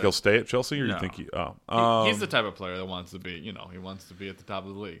think he'll stay at Chelsea, or No. you think He's the type of player that wants to be, he wants to be at the top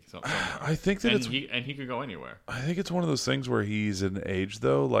of the league. I think that he could go anywhere. I think it's one of those things where he's an age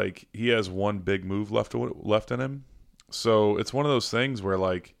though. Like he has one big move left in him, so it's one of those things where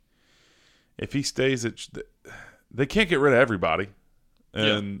like if he stays at, they can't get rid of everybody,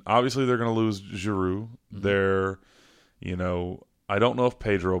 and obviously they're going to lose Giroud. Mm-hmm. They're, I don't know if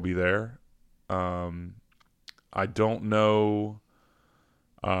Pedro will be there. I don't know.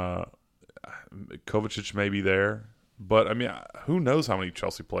 Kovacic may be there, but I mean, who knows how many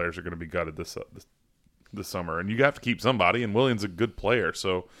Chelsea players are going to be gutted this summer? And you have to keep somebody. And Willian's a good player,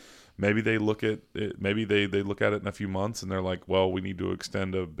 so maybe they look at it. Maybe they look at it in a few months, and they're like, "Well, we need to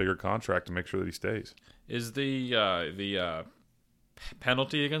extend a bigger contract to make sure that he stays." Is the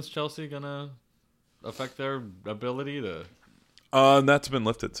penalty against Chelsea going to affect their ability to? And that's been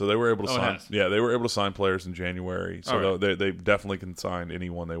lifted, so they were able to sign. It has. Yeah, they were able to sign players in January, so Right. they definitely can sign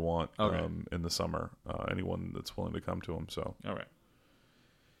anyone they want Okay. in the summer. Anyone that's willing to come to them. So, All right.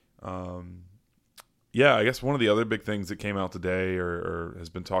 yeah, I guess one of the other big things that came out today, or has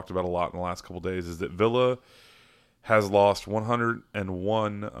been talked about a lot in the last couple of days, is that Villa has lost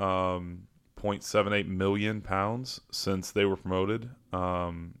 101.78 million pounds since they were promoted,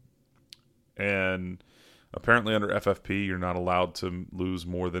 and apparently under FFP, you're not allowed to lose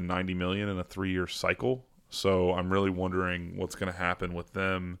more than 90 million in a 3-year cycle. So I'm really wondering what's going to happen with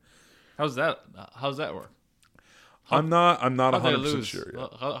them. How's that work? I'm not 100% sure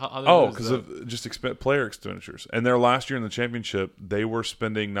yet. Because of just player expenditures. And their last year in the championship, they were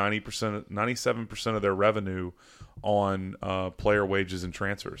spending 97% of their revenue on player wages and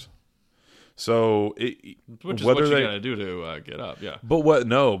transfers. So, which is whether what you they got to do to get up, yeah. But what?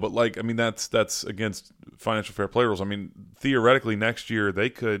 No, but like I mean, that's against financial fair play rules. I mean, theoretically, next year they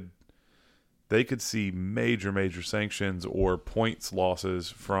could see major sanctions or points losses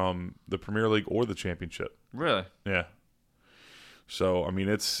from the Premier League or the Championship. Really? Yeah. So I mean,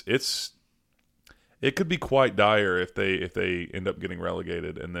 it could be quite dire if they end up getting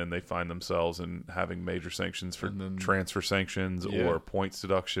relegated and then they find themselves in having major sanctions for transfer sanctions or points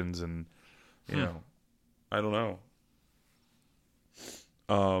deductions and. I don't know.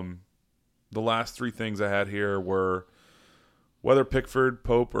 The last three things I had here were whether Pickford,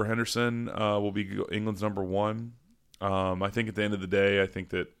 Pope, or Henderson will be England's number one. I think at the end of the day, I think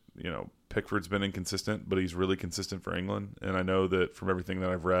that Pickford's been inconsistent, but he's really consistent for England. And I know that from everything that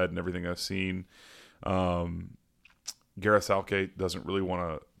I've read and everything I've seen, Gareth Southgate doesn't really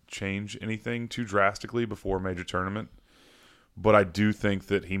want to change anything too drastically before a major tournament. But I do think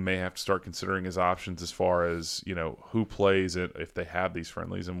that he may have to start considering his options as far as, who plays it if they have these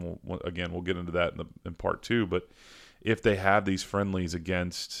friendlies. And we'll get into that in part two. But if they have these friendlies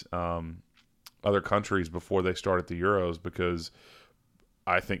against other countries before they start at the Euros, because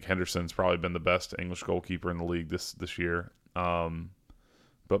I think Henderson's probably been the best English goalkeeper in the league this year.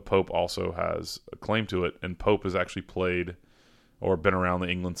 But Pope also has a claim to it. And Pope has actually played or been around the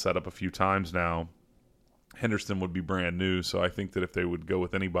England setup a few times now. Henderson would be brand new, so I think that if they would go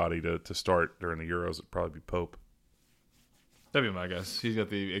with anybody to start during the Euros, it'd probably be Pope. That'd be my guess. He's got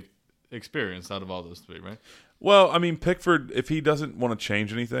the experience out of all those three, right? Well, I mean, Pickford, if he doesn't want to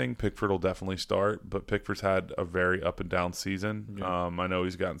change anything, Pickford will definitely start, but Pickford's had a very up and down season. Yeah. I know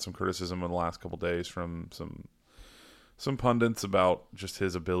he's gotten some criticism in the last couple of days from some pundits about just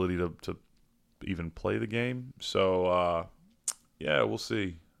his ability to even play the game. So, yeah, we'll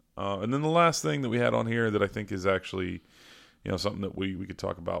see. And then the last thing that we had on here that I think is actually, something that we could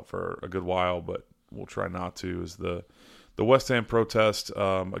talk about for a good while, but we'll try not to, is the West Ham protest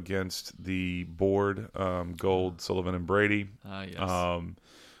against the board, Gold, Sullivan, and Brady. Yes.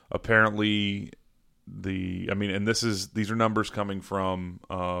 Apparently, these are numbers coming from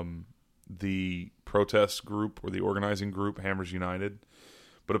the protest group or the organizing group, Hammers United.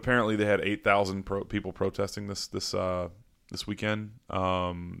 But apparently, they had 8,000 people protesting this weekend.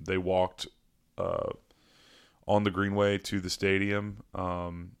 They walked on the Greenway to the stadium,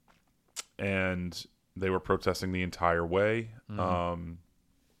 and They were protesting the entire way.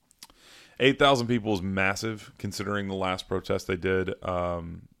 8,000 people is massive, considering the last protest they did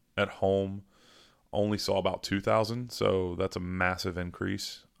at home only saw about 2,000. So that's a massive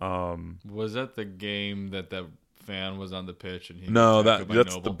increase. Was that the game that fan was on the pitch? And he No, was attacked by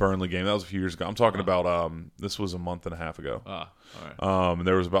that's Noble? the Burnley game. That was a few years ago. I'm talking about this was a month and a half ago. All right. And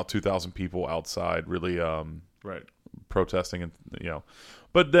there was about 2,000 people outside really Right. protesting, and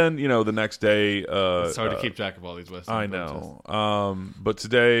but then the next day It's hard to keep track of all these West Ham I know. But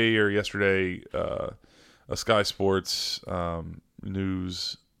today or yesterday, a Sky Sports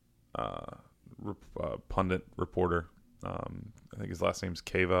news pundit reporter, I think his last name's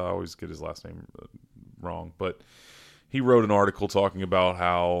Cava. I always get his last name wrong, but he wrote an article talking about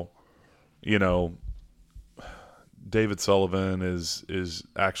how David Sullivan is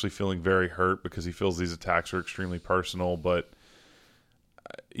actually feeling very hurt because he feels these attacks are extremely personal, but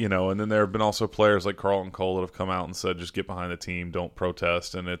and then there have been also players like Carlton Cole that have come out and said, just get behind the team, don't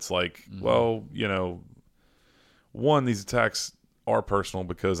protest. And it's like, well, one, these attacks are personal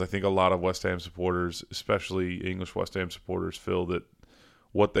because I think a lot of West Ham supporters, especially English West Ham supporters, feel that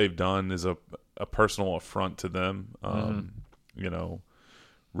what they've done is a personal affront to them,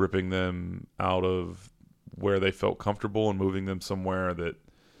 ripping them out of where they felt comfortable and moving them somewhere that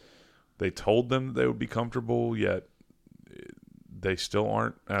they told them that they would be comfortable, yet they still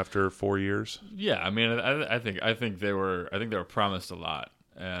aren't after 4 years. Yeah, I mean, I think they were promised a lot,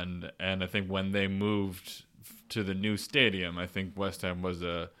 and I think when they moved to the new stadium, I think West Ham was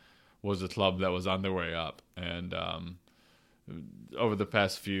a club that was on their way up, and over the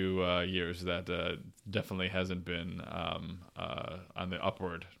past few years, that definitely hasn't been on the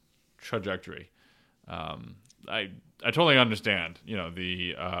upward trajectory. I totally understand,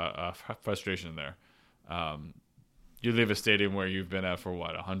 the frustration there. You leave a stadium where you've been at for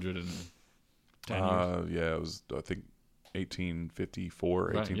 110 years? Yeah, it was, I think, 1854,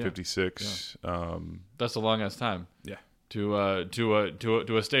 Right, 1856. Yeah. That's a long ass time. Yeah. To a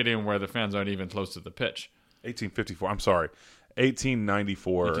stadium where the fans aren't even close to the pitch. 1854. I'm sorry.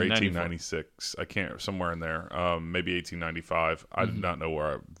 1894 or 1894. 1896. I can't, somewhere in there. Maybe 1895. I did not know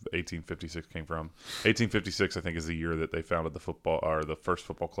where 1856 came from. 1856, I think, is the year that they founded the first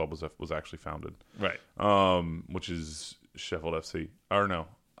football club was actually founded. Right. Which is Sheffield FC. Or no,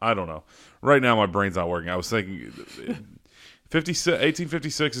 I don't know. Right now, my brain's not working. I was thinking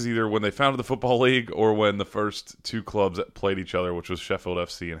 1856 is either when they founded the Football League or when the first two clubs played each other, which was Sheffield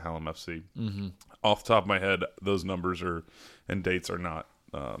FC and Hallam FC. Mm-hmm. Off the top of my head, those numbers and dates are not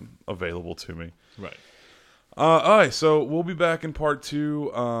available to me. Right. All right, so we'll be back in part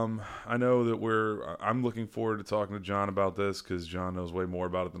 2. I know that I'm looking forward to talking to Jon about this because Jon knows way more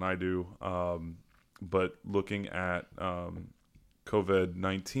about it than I do. But looking at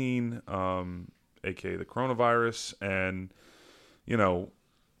COVID-19, aka the coronavirus, and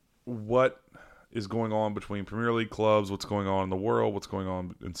what is going on between Premier League clubs, what's going on in the world, what's going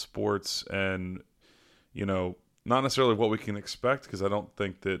on in sports, and not necessarily what we can expect, because I don't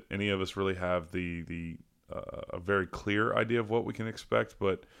think that any of us really have a very clear idea of what we can expect,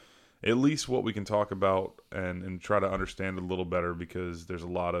 but at least what we can talk about and try to understand it a little better, because there's a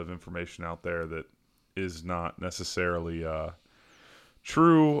lot of information out there that is not necessarily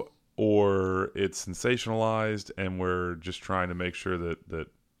true, or it's sensationalized, and we're just trying to make sure that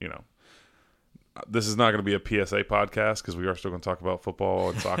this is not going to be a PSA podcast, because we are still going to talk about football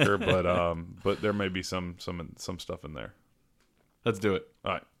and soccer, but there may be some stuff in there. Let's do it.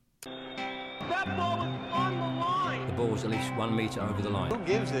 All right. That ball is on the line. The ball's at least 1 metre over the line. Who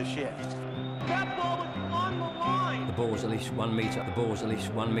gives a shit? That ball is on the line. The ball's at least 1 metre. The ball's at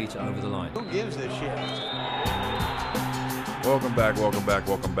least 1 metre over the line. Who gives a shit? Welcome back.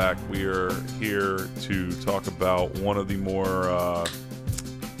 We are here to talk about one of the more, I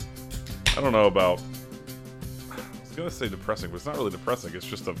don't know about, I was going to say depressing, but it's not really depressing. It's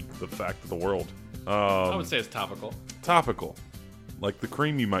just the fact of the world. I would say it's topical. Topical. Like the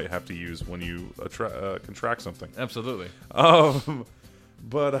cream you might have to use when you contract something. Absolutely.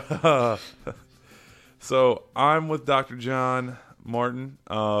 So I'm with Dr. Jon Martin.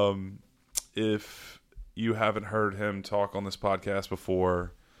 If you haven't heard him talk on this podcast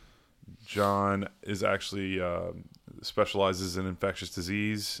before, Jon is actually specializes in infectious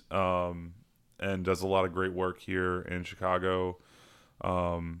disease and does a lot of great work here in Chicago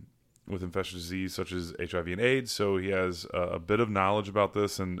with infectious disease such as HIV and AIDS. So he has a bit of knowledge about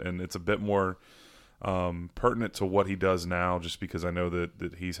this, and it's a bit more pertinent to what he does now, just because I know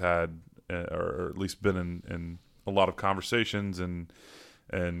that he's had, or at least been in a lot of conversations and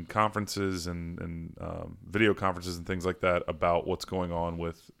and conferences and video conferences and things like that about what's going on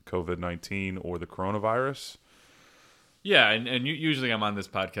with COVID-19 or the coronavirus. Yeah, and usually I'm on this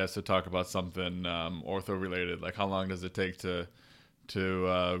podcast to talk about something ortho related, like how long does it take to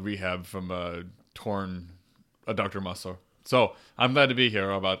rehab from a torn adductor muscle. So I'm glad to be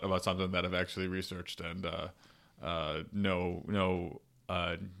here about something that I've actually researched and know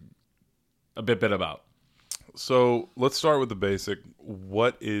a bit about. So let's start with the basic.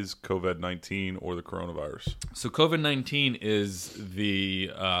 What is COVID-19 or the coronavirus? So COVID-19 is the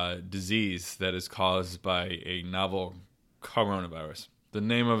disease that is caused by a novel coronavirus.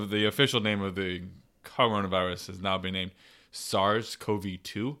 The official name of the coronavirus has now been named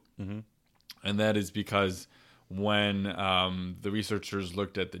SARS-CoV-2, and that is because when the researchers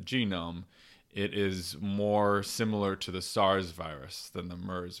looked at the genome, it is more similar to the SARS virus than the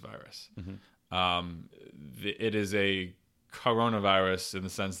MERS virus. It is a coronavirus in the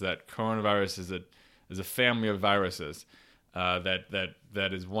sense that coronavirus is a family of viruses that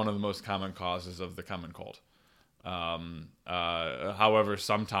is one of the most common causes of the common cold. However,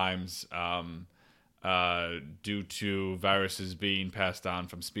 sometimes due to viruses being passed on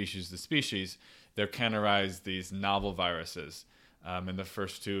from species to species, they're categorized these novel viruses. And the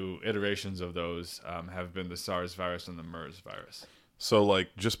first two iterations of those have been the SARS virus and the MERS virus. So,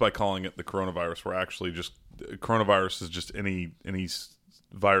 like, just by calling it the coronavirus, we're actually just coronavirus is just any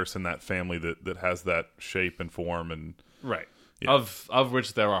virus in that family that has that shape and form and right. Yeah. Of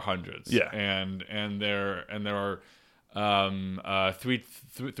which there are hundreds. Yeah, and there are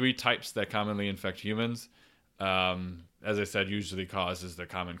three types that commonly infect humans. As I said, usually causes the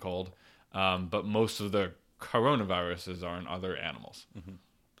common cold, but most of the coronaviruses are in other animals.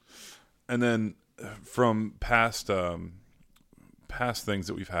 And then from past things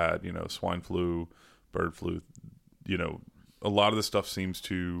that we've had, swine flu, bird flu, a lot of this stuff seems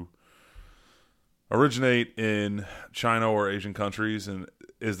to originate in China or Asian countries. And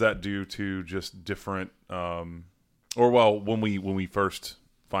is that due to just different, when we first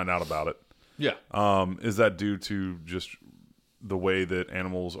find out about it? Yeah. Is that due to just the way that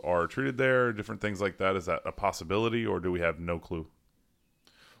animals are treated there, different things like that? Is that a possibility, or do we have no clue?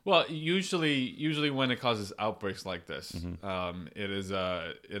 Well, usually when it causes outbreaks like this, it is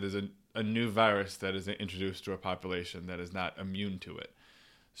a new virus that is introduced to a population that is not immune to it.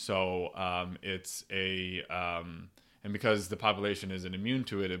 So and because the population isn't immune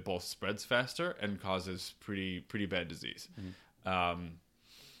to it, it both spreads faster and causes pretty bad disease.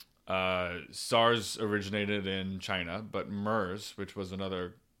 SARS originated in China, but MERS, which was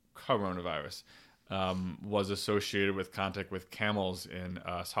another coronavirus, was associated with contact with camels in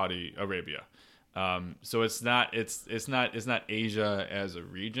Saudi Arabia. So it's not Asia as a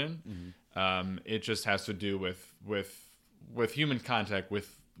region. It just has to do with human contact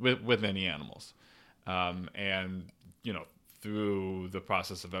with any animals, and through the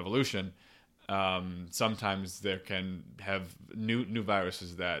process of evolution. Sometimes there can have new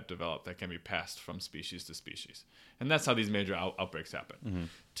viruses that develop that can be passed from species to species. And that's how these major outbreaks happen.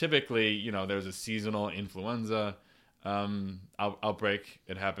 Typically, there's a seasonal influenza outbreak.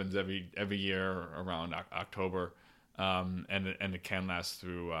 It happens every year around October, and it can last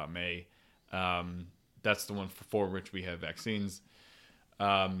through May. That's the one for which we have vaccines.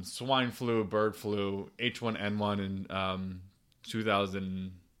 Swine flu, bird flu, H1N1 in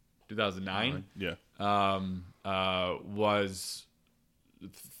 2009 was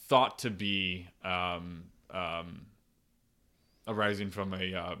thought to be arising from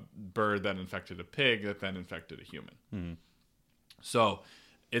a bird that infected a pig that then infected a human. So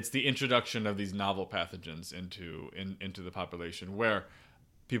it's the introduction of these novel pathogens into the population where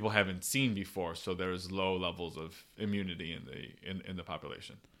people haven't seen before, so there's low levels of immunity in the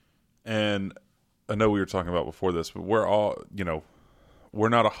population. And I know we were talking about before this, but we're not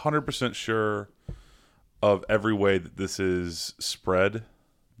 100% sure of every way that this is spread,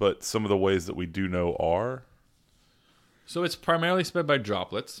 but some of the ways that we do know are. So it's primarily spread by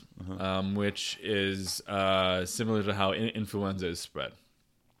droplets, which is similar to how influenza is spread.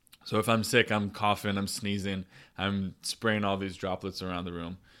 So if I'm sick, I'm coughing, I'm sneezing, I'm spraying all these droplets around the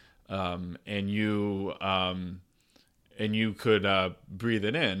room, and you could breathe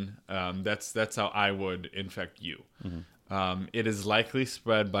it in. That's how I would infect you. It is likely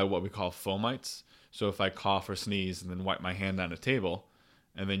spread by what we call fomites. So if I cough or sneeze and then wipe my hand on a table,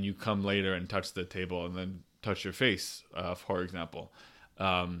 and then you come later and touch the table and then touch your face, for example,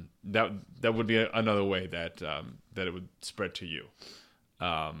 that would be another way that it would spread to you.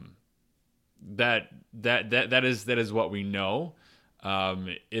 That is what we know.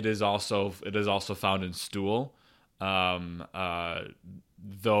 It is also found in stool.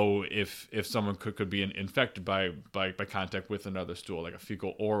 Though if someone could be infected by contact with another stool, like a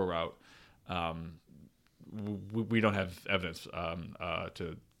fecal oral route, we don't have evidence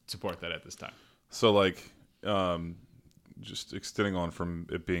to support that at this time. So, like, just extending on from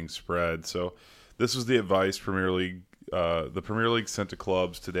it being spread. So, this was the advice the Premier League sent to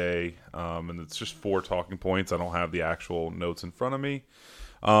clubs today, and it's just 4 talking points. I don't have the actual notes in front of me,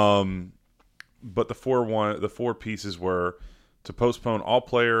 but the four pieces were to postpone all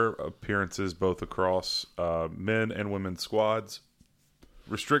player appearances both across men and women's squads,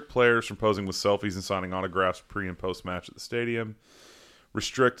 restrict players from posing with selfies and signing autographs pre and post match at the stadium,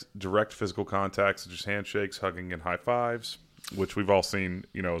 restrict direct physical contact such as handshakes, hugging, and high fives, which we've all seen,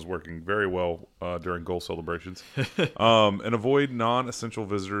 is working very well during goal celebrations, and avoid non-essential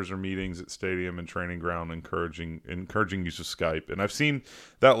visitors or meetings at stadium and training ground, encouraging use of Skype. And I've seen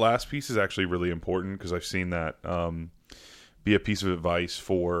that last piece is actually really important because I've seen that be a piece of advice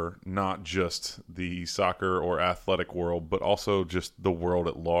for not just the soccer or athletic world, but also just the world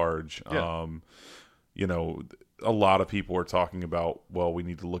at large. Yeah. A lot of people are talking about, well, we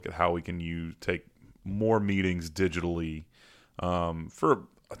need to look at how we can take more meetings digitally for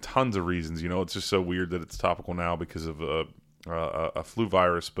tons of reasons. It's just so weird that it's topical now because of a flu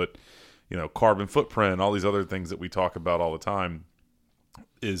virus, but carbon footprint, all these other things that we talk about all the time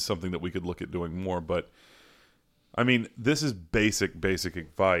is something that we could look at doing more. But I mean, this is basic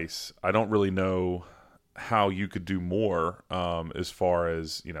advice. I don't really know how you could do more as far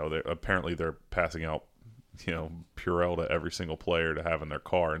as, apparently they're passing out, Purell to every single player to have in their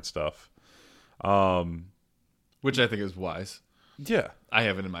car and stuff. Which I think is wise. Yeah. I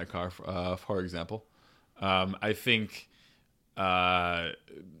have it in my car, for example. I think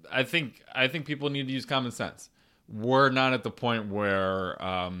people need to use common sense. We're not at the point where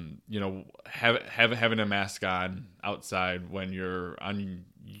having a mask on outside when you're on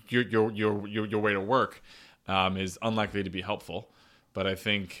your way to work is unlikely to be helpful. But I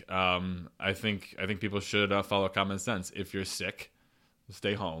think people should follow common sense. If you're sick,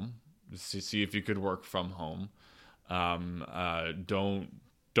 stay home. See if you could work from home. Don't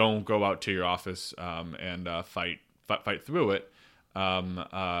go out to your office and fight through it.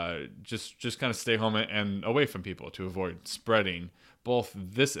 Just kind of stay home and away from people to avoid spreading both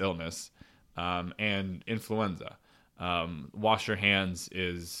this illness and influenza. Wash your hands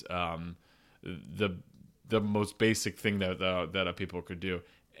is the most basic thing that people could do,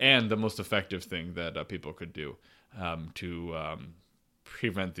 and the most effective thing that people could do to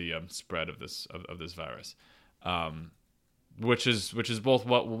prevent the spread of this virus. Which is both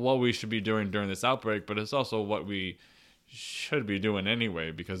what we should be doing during this outbreak, but it's also what we should be doing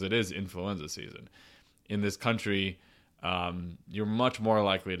anyway, because it is influenza season. In this country, you're much more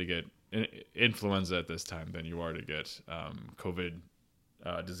likely to get influenza at this time than you are to get COVID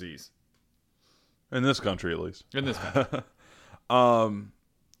disease. In this country, at least. In this country.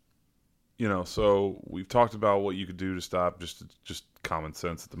 So we've talked about what you could do to stop, just common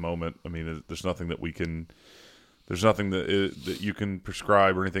sense at the moment. I mean, there's nothing that you can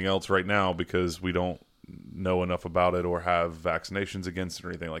prescribe or anything else right now because we don't know enough about it or have vaccinations against it or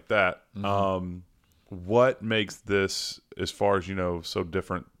anything like that. Mm-hmm. What makes this, as far as so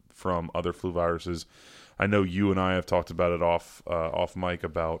different from other flu viruses? I know you and I have talked about it off mic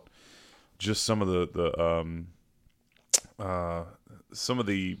about just some of the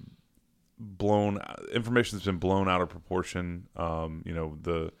blown information that's been blown out of proportion.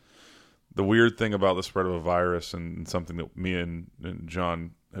 The weird thing about the spread of a virus, and something that me and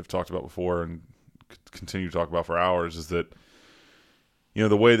John have talked about before and continue to talk about for hours, is that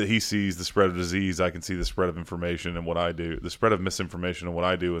the way that he sees the spread of disease, I can see the spread of information and what I do, the spread of misinformation and what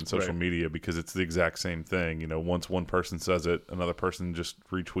I do in social media, because it's the exact same thing. Once one person says it, another person just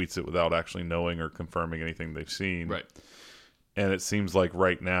retweets it without actually knowing or confirming anything they've seen. Right. And it seems like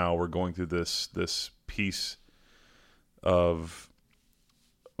right now we're going through this piece of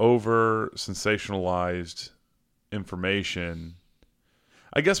over sensationalized information.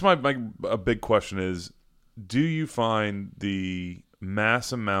 I guess a big question is, do you find the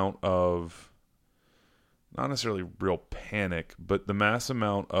mass amount of, not necessarily real panic, but the mass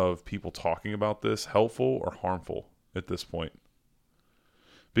amount of people talking about this helpful or harmful at this point?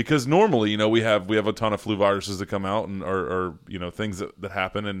 Because normally, we have a ton of flu viruses that come out and or things that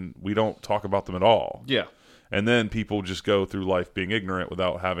happen, and we don't talk about them at all. Yeah. And then people just go through life being ignorant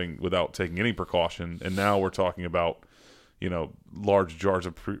without taking any precaution. And now we're talking about, large jars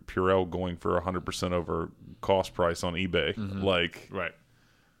of Purell going for 100% over cost price on eBay. Mm-hmm.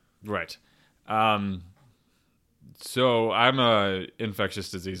 Right. So I'm a infectious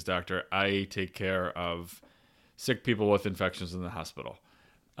disease doctor. I take care of sick people with infections in the hospital.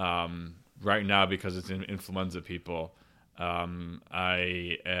 Right now, because it's influenza people,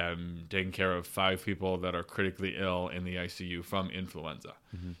 I am taking care of 5 people that are critically ill in the ICU from influenza.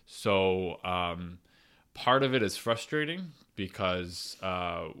 So part of it is frustrating because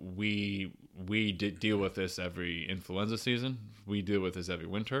we deal with this every influenza season. We deal with this every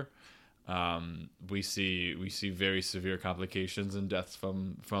winter. We see very severe complications and deaths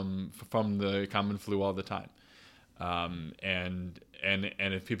from the common flu all the time. And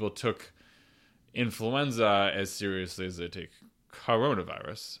if people took influenza as seriously as they take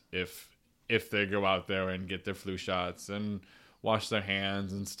coronavirus, if they go out there and get their flu shots and wash their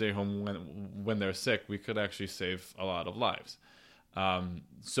hands and stay home when they're sick, we could actually save a lot of lives.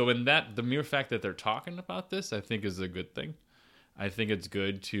 So in that, the mere fact that they're talking about this, I think is a good thing. I think it's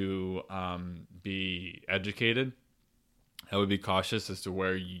good to be educated. I would be cautious as to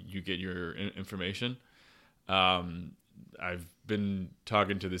where you get your information. I've been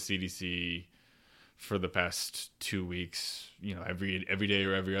talking to the CDC for the past 2 weeks, every day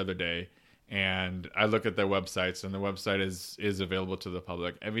or every other day. And I look at their websites, and their website is available to the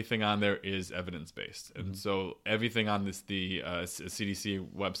public. Everything on there is evidence-based. And so everything on the CDC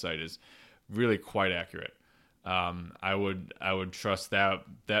website is really quite accurate. I would trust that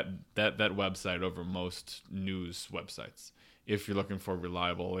website over most news websites if you're looking for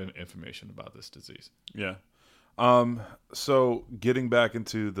reliable information about this disease. Yeah. So getting back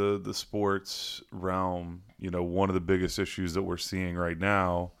into the sports realm, one of the biggest issues that we're seeing right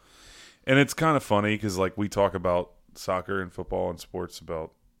now, and it's kind of funny because like we talk about soccer and football and sports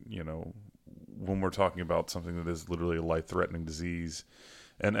about, when we're talking about something that is literally a life-threatening disease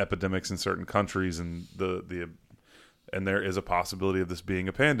and epidemics in certain countries, and and there is a possibility of this being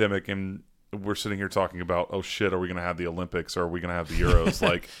a pandemic, and we're sitting here talking about, oh shit, are we going to have the Olympics or are we going to have the Euros?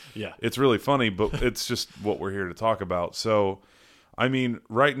 Like, yeah, it's really funny, but it's just what we're here to talk about. So, I mean,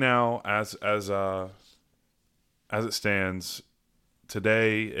 right now, as it stands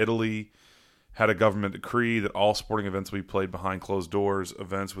today, Italy had a government decree that all sporting events will be played behind closed doors.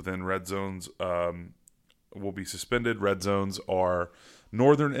 Events within red zones will be suspended. Red zones are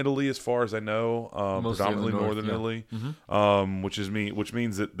northern Italy, as far as I know, predominantly northern Italy, which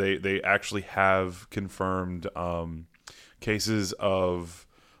means that they actually have confirmed cases of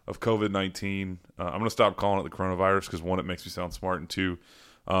COVID-19. I'm going to stop calling it the coronavirus because, one, it makes me sound smart, and two,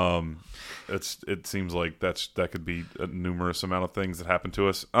 it seems like that could be a numerous amount of things that happen to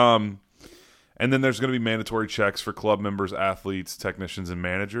us. And then there's going to be mandatory checks for club members, athletes, technicians, and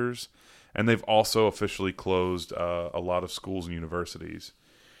managers. And they've also officially closed a lot of schools and universities.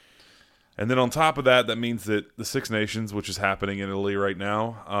 And then on top of that, that means that the Six Nations, which is happening in Italy right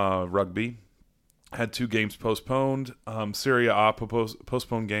now, rugby, had 2 games postponed. Serie A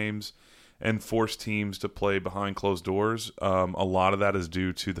postponed games and forced teams to play behind closed doors. A lot of that is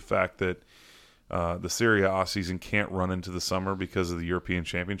due to the fact that the Serie A season can't run into the summer because of the European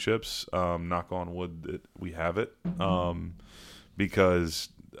Championships. Knock on wood that we have it. Because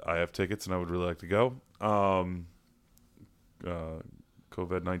I have tickets and I would really like to go.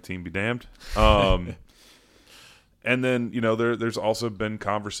 COVID-19 be damned. And then, there's also been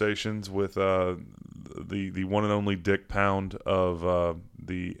conversations with the one and only Dick Pound of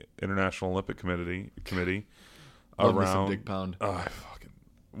the International Olympic Committee Love me around some Dick Pound.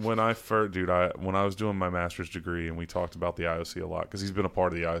 When I was doing my master's degree and we talked about the IOC a lot, because he's been a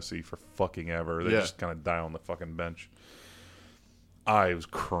part of the IOC for fucking ever. They just kind of die on the fucking bench. I was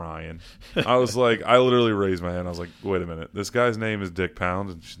crying. I was like, I literally raised my hand. I was like, wait a minute. This guy's name is Dick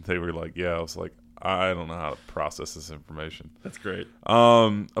Pound. And they were like, yeah. I was like, I don't know how to process this information. That's great.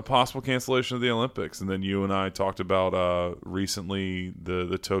 A possible cancellation of the Olympics. And then you and I talked about recently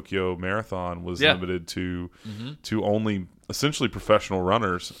the Tokyo Marathon was limited to only essentially professional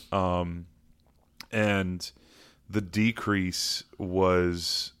runners. And the decrease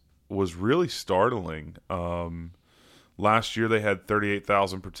was really startling. Last year they had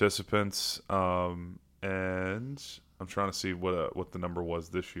 38,000 participants, and I'm trying to see what the number was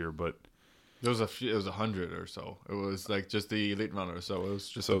this year, but it was 100 or so. It was like just the elite runner, so it was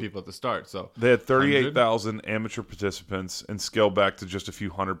just the people at the start. So they had 38,000 amateur participants and scaled back to just a few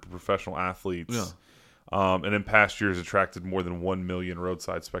hundred professional athletes. Yeah. And in past years attracted more than 1 million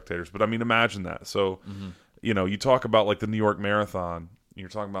roadside spectators. But I mean, imagine that. So, you talk about like the New York Marathon. You're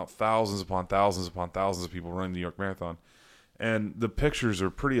talking about thousands upon thousands upon thousands of people running the New York Marathon. And the pictures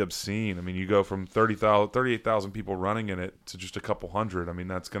are pretty obscene. I mean, you go from 38,000 people running in it to just a couple hundred. I mean,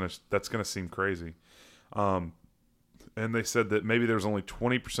 that's gonna seem crazy. And they said that maybe there was only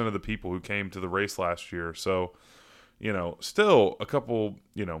 20% of the people who came to the race last year. So, still a couple,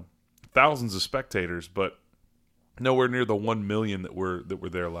 thousands of spectators. But nowhere near the 1 million that were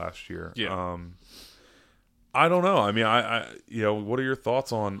there last year. Yeah. I don't know. I mean, I what are your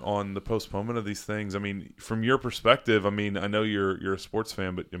thoughts on the postponement of these things? I mean, from your perspective, I mean, I know you're a sports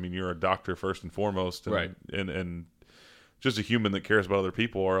fan, but I mean, you're a doctor first and foremost, and, Right? And just a human that cares about other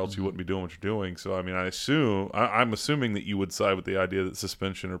people, or else you wouldn't be doing what you're doing. So, I mean, I'm assuming that you would side with the idea that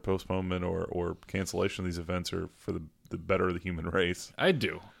suspension or postponement or cancellation of these events are for the better of the human race. I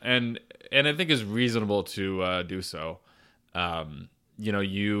do, and I think it's reasonable to do so.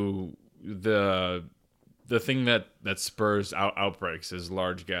 The thing that spurs outbreaks is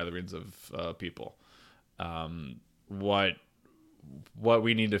large gatherings of people. What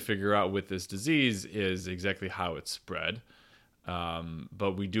we need to figure out with this disease is exactly how it's spread.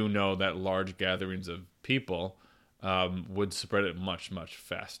 But we do know that large gatherings of people would spread it much, much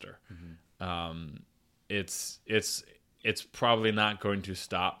faster. It's probably not going to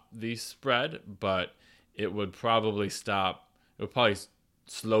stop the spread, but it would probably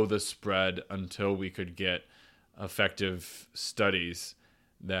slow the spread until we could get effective studies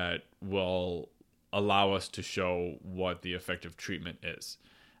that will allow us to show what the effective treatment is.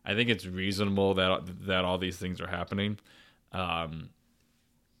 I think it's reasonable that all these things are happening,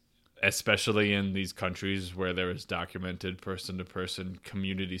 especially in these countries where there is documented person-to-person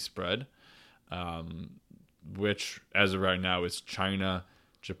community spread, which, as of right now, is China,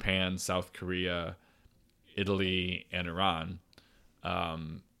 Japan, South Korea, Italy, and Iran.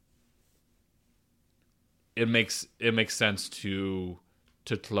 It makes sense to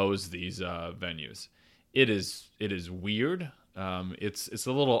close these venues. It is weird. It's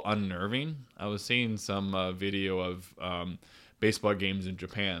a little unnerving. I was seeing some video of baseball games in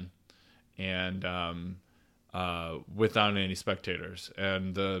Japan, and without any spectators,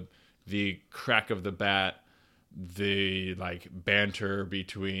 and the crack of the bat, the banter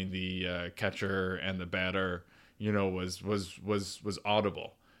between the catcher and the batter, was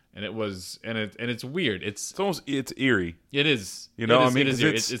audible. And it's weird. It's eerie. It is.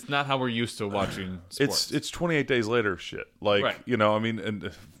 It's not how we're used to watching sports. It's 28 days later shit. Right. I mean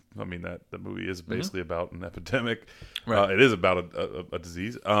that the movie is basically about an epidemic. Right. It is about a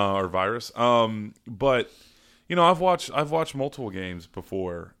disease or virus. But I've watched multiple games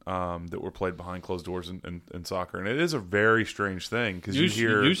before that were played behind closed doors in soccer, and it is a very strange thing because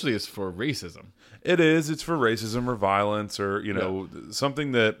usually it's for racism. It is. It's for racism or violence or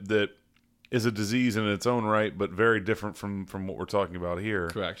something that is a disease in its own right, but very different from what we're talking about here.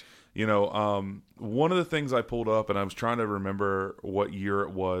 Correct. One of the things I pulled up, and I was trying to remember what year it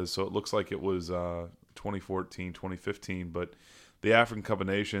was, so it looks like it was 2014, 2015, but the African Cup of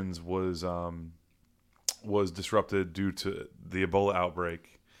Nations was disrupted due to the Ebola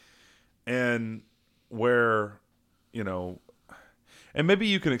outbreak, and where and maybe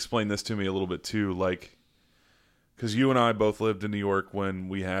you can explain this to me a little bit too, because you and I both lived in New York when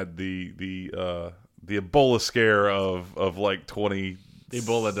we had the Ebola scare of 20. The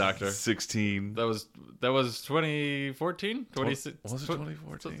Ebola doctor. 16. That was 2014? Was it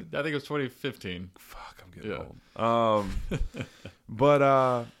 2014? I think it was 2015. Fuck, I'm getting old. But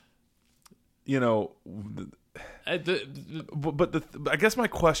I guess my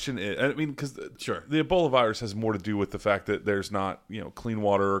question is, I mean, because sure, the Ebola virus has more to do with the fact that there's not clean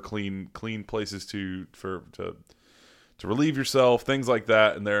water or clean places to relieve yourself, things like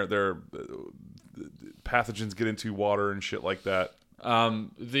that, and there pathogens get into water and shit like that.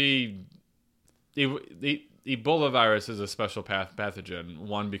 The Ebola virus is a special pathogen.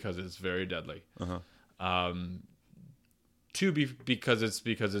 One, because it's very deadly. Two, because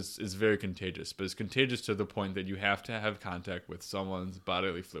it's very contagious, but it's contagious to the point that you have to have contact with someone's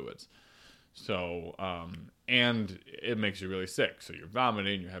bodily fluids. So, and it makes you really sick. So you're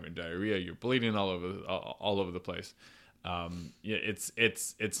vomiting, you're having diarrhea, you're bleeding all over the place.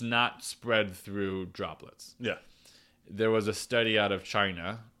 It's not spread through droplets. Yeah. There was a study out of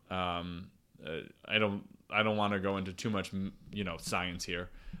China. I don't want to go into too much, science here,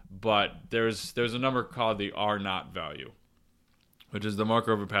 but there's a number called the R0 value, which is the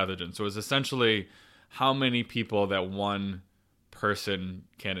marker of a pathogen. So it's essentially how many people that one person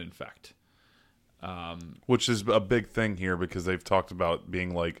can infect. Which is a big thing here because they've talked about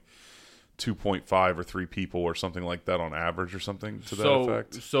being 2.5 or 3 people or something like that on average or something to that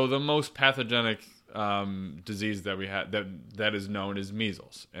effect. So the most pathogenic disease that we had that is known is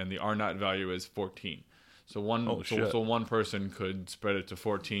measles, and the R0 value is 14. So one person could spread it to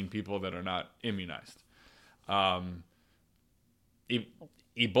 14 people that are not immunized. Ebola's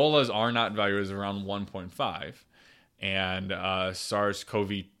R0 value is around 1.5, and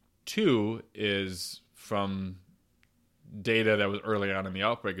SARS-CoV-2 is, from data that was early on in the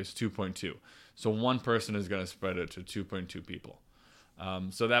outbreak, is 2.2. So one person is going to spread it to 2.2 people.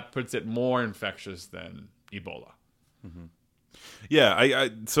 So that puts it more infectious than Ebola. Yeah,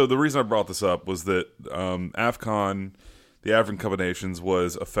 so the reason I brought this up was that AFCON, the African Cup of Nations,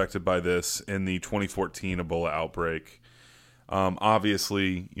 was affected by this in the 2014 Ebola outbreak.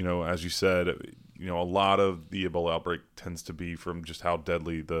 Obviously, as you said, a lot of the Ebola outbreak tends to be from just how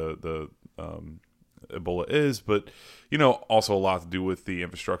deadly the Ebola is, but also a lot to do with the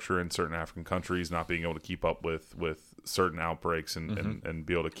infrastructure in certain African countries not being able to keep up with certain outbreaks and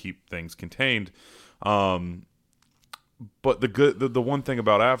be able to keep things contained. But the one thing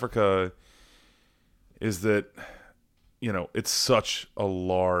about Africa is that it's such a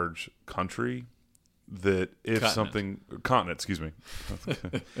large country that if continent, excuse me.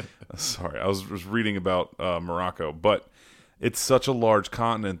 Sorry, I was reading about Morocco, but it's such a large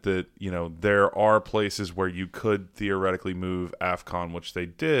continent that there are places where you could theoretically move AFCON, which they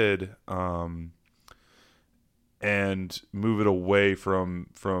did, and move it away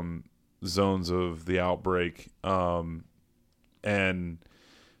from zones of the outbreak, and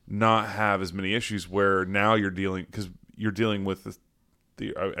not have as many issues. Where now you're dealing with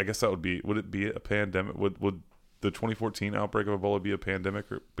I guess that would it be a pandemic? Would the 2014 outbreak of Ebola be a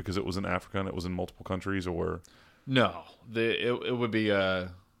pandemic, or because it was in Africa and it was in multiple countries, or? No, it would be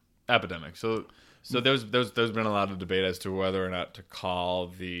a epidemic. So there's been a lot of debate as to whether or not to call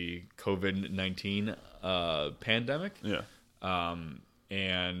the COVID-19 pandemic. Yeah.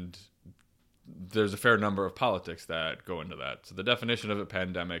 And there's a fair number of politics that go into that. So the definition of a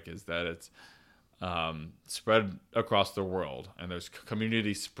pandemic is that it's spread across the world, and there's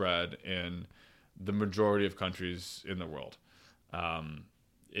community spread in the majority of countries in the world.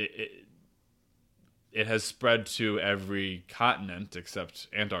 It has spread to every continent except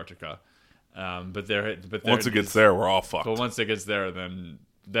Antarctica. But once it gets there, we're all fucked. But once it gets there, then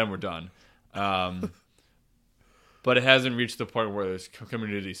we're done. But it hasn't reached the point where there's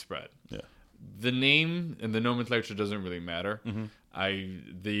community spread. Yeah. The name and the nomenclature doesn't really matter. Mm-hmm.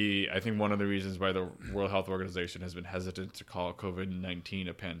 I think one of the reasons why the World Health Organization has been hesitant to call COVID-19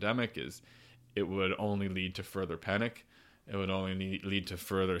 a pandemic is it would only lead to further panic. It would only lead to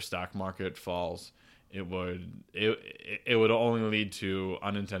further stock market falls. It would only lead to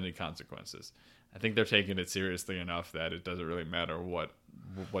unintended consequences. I think they're taking it seriously enough that it doesn't really matter what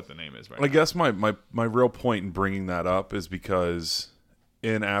the name is right now. I guess my real point in bringing that up is because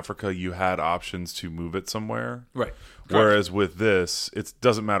in Africa you had options to move it somewhere. Right. Whereas with this, it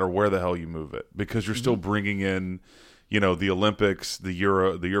doesn't matter where the hell you move it, because you're still bringing in, the Olympics, the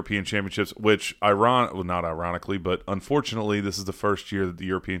European Championships, which not ironically, but unfortunately, this is the first year that the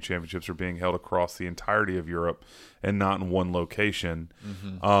European Championships are being held across the entirety of Europe and not in one location.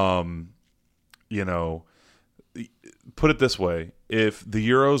 Put it this way: if the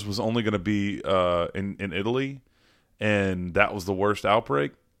Euros was only going to be in Italy, and that was the worst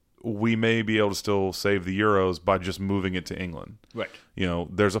outbreak, we may be able to still save the Euros by just moving it to England. Right.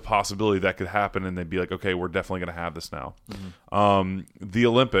 There's a possibility that could happen, and they'd be like, okay, we're definitely going to have this now. The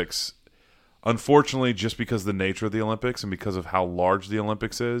Olympics, unfortunately, just because of the nature of the Olympics and because of how large the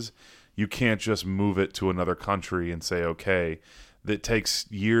Olympics is, you can't just move it to another country and say, okay, that takes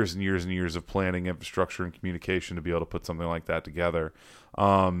years and years and years of planning, infrastructure, and communication to be able to put something like that together.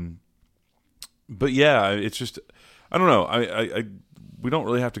 But yeah, it's just, I don't know. We don't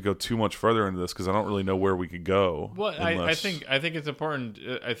really have to go too much further into this because I don't really know where we could go. Well, I think it's important.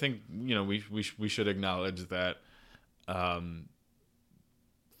 I think we should acknowledge that when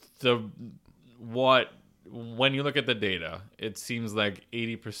you look at the data, it seems like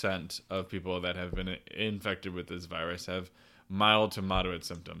 80% of people that have been infected with this virus have mild to moderate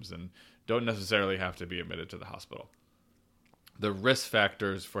symptoms and don't necessarily have to be admitted to the hospital. The risk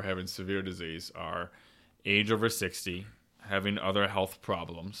factors for having severe disease are age over 60, having other health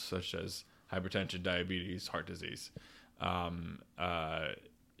problems such as hypertension, diabetes, heart disease,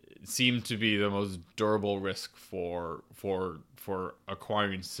 seem to be the most durable risk for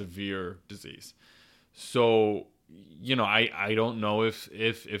acquiring severe disease. So, I don't know if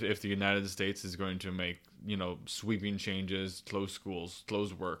the United States is going to make sweeping changes, close schools,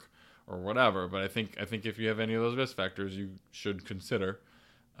 close work, or whatever. But I think if you have any of those risk factors, you should consider,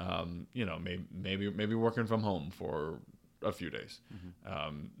 maybe working from home for a few days.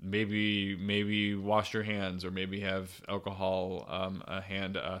 Maybe wash your hands, or maybe have alcohol, a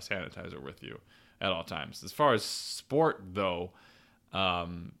hand sanitizer with you at all times. As far as sport, though,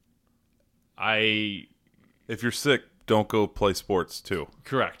 if you're sick, don't go play sports too.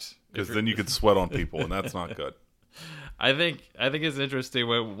 Correct. Because then you could sweat on people, and that's not good. I think it's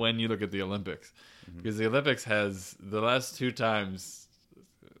interesting when you look at the Olympics, because the Olympics has the last two times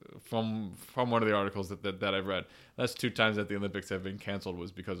from one of the articles that I've read, that's 2 times that the Olympics have been canceled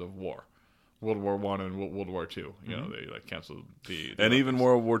was because of war. World War I and World War II. You know, they like canceled the And even Olympics.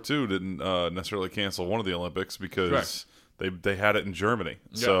 World War II didn't necessarily cancel one of the Olympics because they had it in Germany.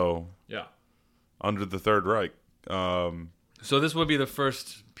 Yeah. So Yeah. under the Third Reich. So this would be the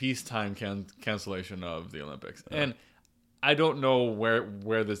first peacetime cancellation of the Olympics. And I don't know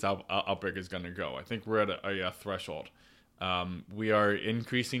where this outbreak is going to go. I think we're at a threshold. We are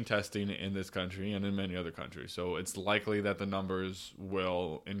increasing testing in this country and in many other countries. So it's likely that the numbers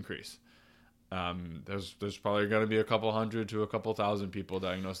will increase. There's probably going to be a couple hundred to a couple thousand people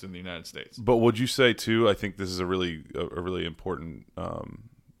diagnosed in the United States. But would you say too? I think this is a really important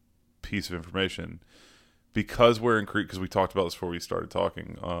piece of information because because we talked about this before we started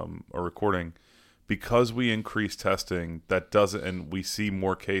talking or recording. Because we increase testing, and we see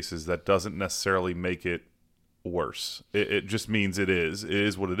more cases, that doesn't necessarily make it worse. It just means it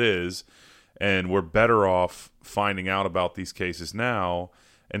is what it is, and we're better off finding out about these cases now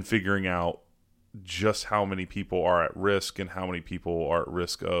and figuring out just how many people are at risk and how many people are at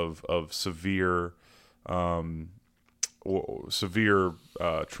risk of severe trauma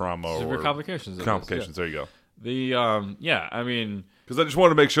Severe or complications. There you go. I mean, because I just wanted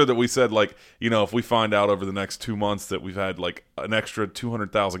to make sure that we said, like, you know, if we find out over the next 2 months that we've had like an extra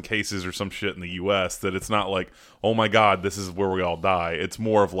 200,000 cases or some shit in the U.S., that it's not like, oh my God, this is where we all die. It's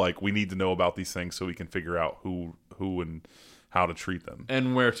more of like, we need to know about these things so we can figure out who and how to treat them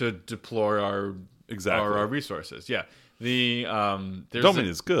and where to deploy our resources. Yeah. Don't mean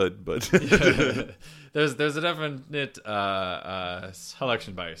it's good, but there's a definite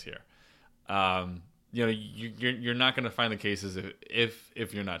selection bias here. You know, you're not going to find the cases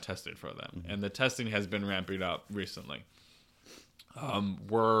if you're not tested for them, and the testing has been ramping up recently.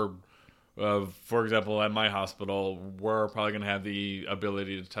 For example, at my hospital, we're probably going to have the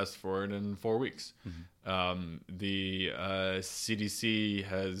ability to test for it in 4 weeks. The CDC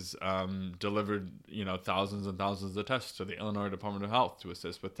has delivered, thousands and thousands of tests to the Illinois Department of Health to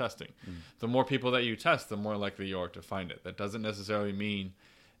assist with testing. The more people that you test, the more likely you are to find it. That doesn't necessarily mean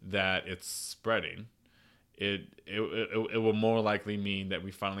that it's spreading. It will more likely mean that we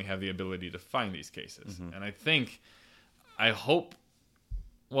finally have the ability to find these cases. And I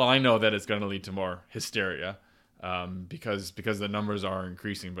know that it's going to lead to more hysteria because the numbers are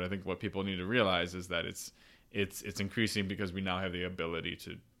increasing. But I think what people need to realize is that it's increasing because we now have the ability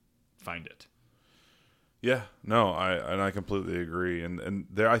to find it. Yeah, no, I completely agree, and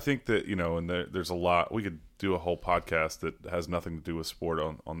there I think that there's a lot we could do a whole podcast that has nothing to do with sport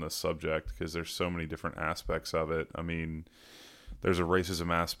on this subject because there's so many different aspects of it. I mean, there's a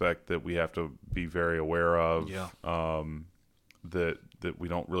racism aspect that we have to be very aware of. Yeah. That we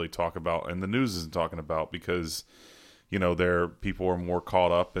don't really talk about, and the news isn't talking about because people are more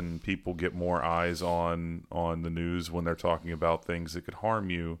caught up and people get more eyes on the news when they're talking about things that could harm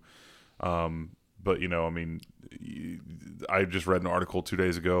you. But I just read an article 2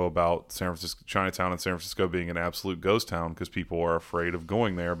 days ago about San Francisco, Chinatown, and San Francisco being an absolute ghost town because people are afraid of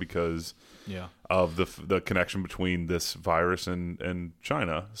going there because of the connection between this virus and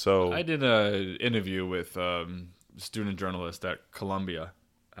China. So I did an interview with student journalist at Columbia,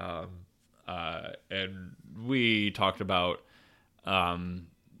 and we talked about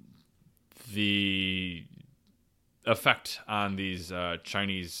the effect on these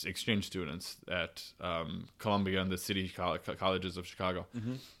Chinese exchange students at Columbia and the city colleges of Chicago,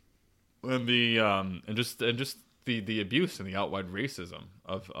 and just the abuse and the outright racism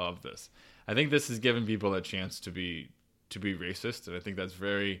of this. I think this has given people a chance to be racist, and I think that's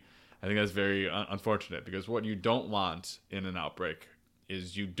very unfortunate because what you don't want in an outbreak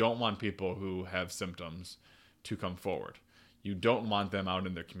is you don't want people who have symptoms to come forward. You don't want them out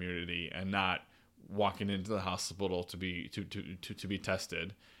in their community and not walking into the hospital to be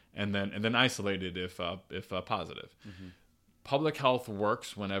tested and then isolated if positive. Public health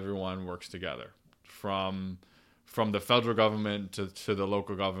works when everyone works together, from the federal government to the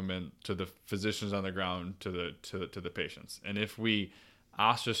local government to the physicians on the ground to the patients. And if we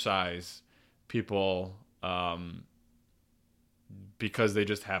ostracize people because they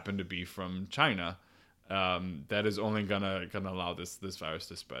just happen to be from China, that is only gonna allow this virus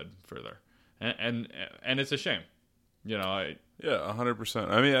to spread further. And it's a shame,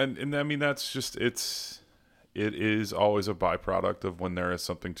 100%. I mean that's just it is always a byproduct of when there is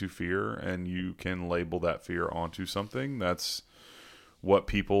something to fear, and you can label that fear onto something. That's what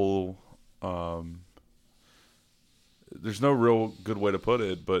people. There's no real good way to put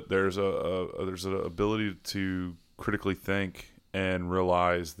it, but there's an ability to critically think and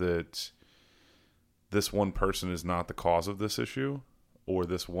realize that this one person is not the cause of this issue. or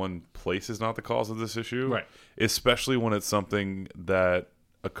this one place is not the cause of this issue. Right. Especially when it's something that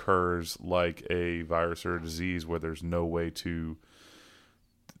occurs like a virus or a disease where there's no way to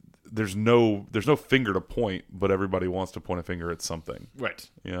there's no finger to point, but everybody wants to point a finger at something. Right.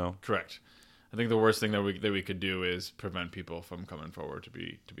 You know? Correct. I think the worst thing that we could do is prevent people from coming forward to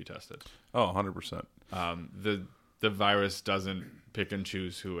be tested. Oh, 100%. The virus doesn't pick and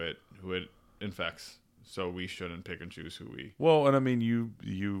choose who it infects, so we shouldn't pick and choose who we. Well, and I mean,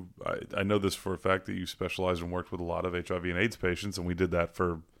 I know this for a fact that you specialized and worked with a lot of HIV and AIDS patients, and we did that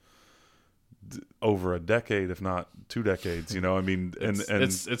for over a decade, if not 2 decades. You know, I mean,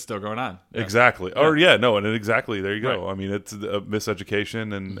 it's still going on. Yeah. Exactly. Yeah. Or and exactly. There you go. Right. I mean, it's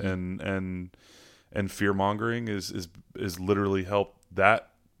miseducation and fear mongering is literally helped that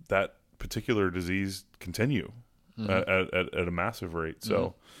particular disease continue at a massive rate.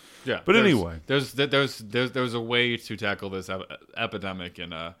 So, yeah. But anyway, there's a way to tackle this epidemic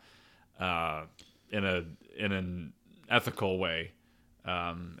in an ethical way.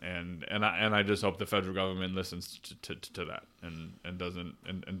 And I just hope the federal government listens to that and doesn't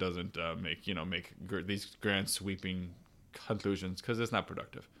make these grand sweeping conclusions, because it's not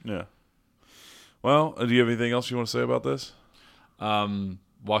productive. Yeah. Well, do you have anything else you want to say about this?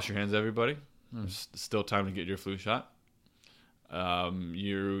 Wash your hands, everybody. There's still time to get your flu shot.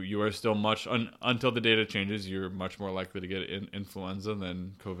 You are still until the data changes, you're much more likely to get influenza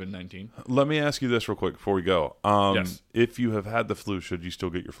than COVID-19. Let me ask you this real quick before we go. Yes. If you have had the flu, should you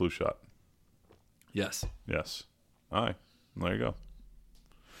still get your flu shot? Yes. Yes. All right. There you go.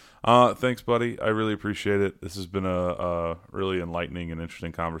 Thanks, buddy. I really appreciate it. This has been a really enlightening and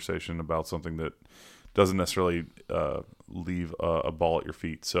interesting conversation about something that doesn't necessarily leave a ball at your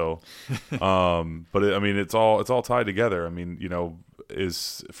feet. So, but it's all tied together. I mean,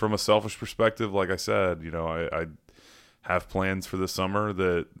 is from a selfish perspective, like I said, I have plans for this summer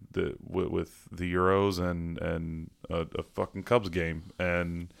that with the Euros and a fucking Cubs game,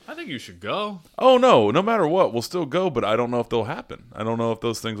 and I think you should go. Oh no matter what, we'll still go, but I don't know if they'll happen. I don't know if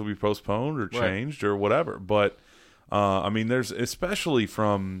those things will be postponed or changed or whatever. But there's, especially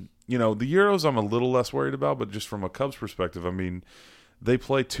from the Euros, I'm a little less worried about, but just from a Cubs perspective, I mean, they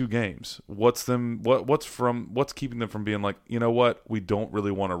play 2 games. What's keeping them from being like, you know what, we don't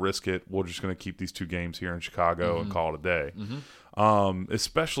really want to risk it. We're just going to keep these 2 games here in Chicago and call it a day.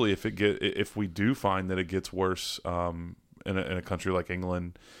 Especially if we do find that it gets worse in a country like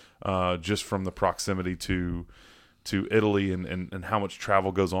England, just from the proximity to Italy and how much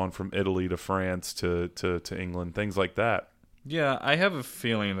travel goes on from Italy to France to England, things like that. Yeah, I have a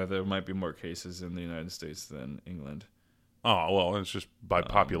feeling that there might be more cases in the United States than England. Oh, well, it's just by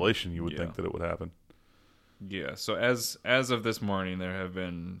population you would think that it would happen. Yeah, so as of this morning, there have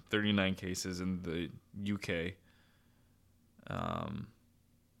been 39 cases in the UK,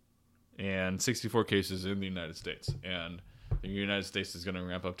 and 64 cases in the United States. And the United States is going to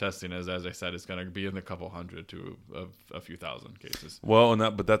ramp up testing, as I said, it's going to be in the couple hundred to a few thousand cases. Well,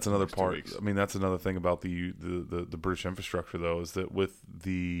 but that's another part. 2 weeks. I mean, that's another thing about the British infrastructure, though, is that with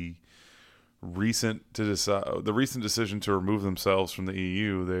the recent decision to remove themselves from the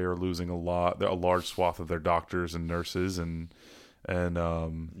EU, they are losing a large swath of their doctors and nurses and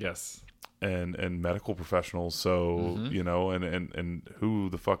Yes. and medical professionals. So and who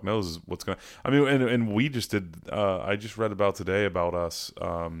the fuck knows what's going to. I mean, and we just did. I just read about today about us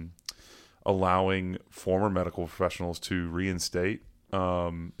allowing former medical professionals to reinstate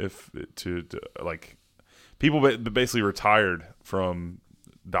like people basically retired from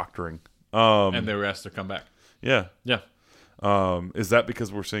doctoring. And they were asked to come back. Yeah. Yeah. Is that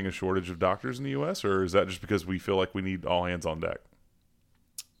because we're seeing a shortage of doctors in the U.S., or is that just because we feel like we need all hands on deck?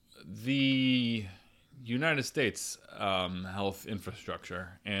 The United States health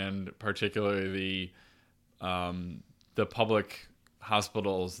infrastructure, and particularly the public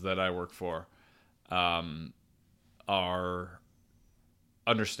hospitals that I work for, are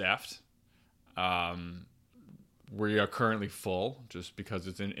understaffed. We are currently full just because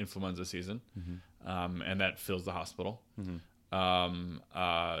it's in influenza season, and that fills the hospital.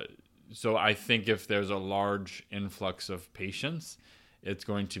 So I think if there's a large influx of patients, it's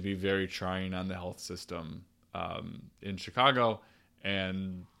going to be very trying on the health system in Chicago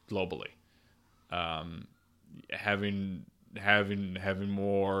and globally. Having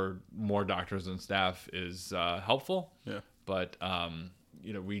more doctors and staff is helpful. Yeah, but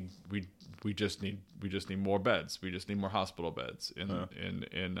we just need more beds. We just need more hospital beds in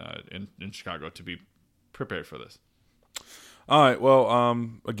Chicago to be prepared for this. All right. Well,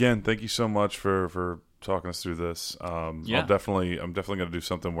 again, thank you so much for talking us through this. I'm definitely going to do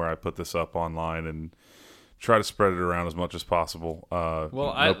something where I put this up online and try to spread it around as much as possible.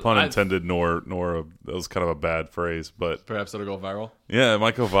 No pun intended, nor that was kind of a bad phrase, but perhaps it'll go viral. Yeah, it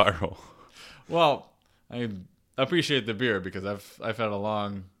might go viral. Well, I appreciate the beer because I've had a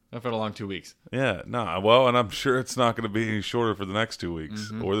long 2 weeks. Yeah, well, and I'm sure it's not going to be any shorter for the next 2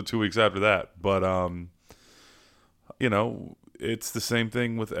 weeks or the 2 weeks after that. But it's the same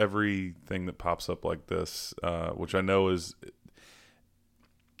thing with everything that pops up like this, which I know is.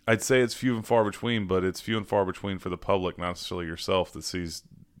 I'd say it's few and far between, but it's few and far between for the public, not necessarily yourself, that sees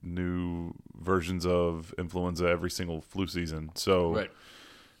new versions of influenza every single flu season. So, right.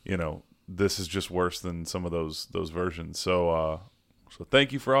 This is just worse than some of those versions. So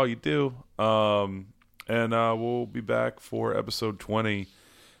thank you for all you do. And we'll be back for episode 20,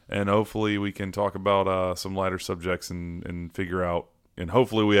 and hopefully we can talk about some lighter subjects and figure out, and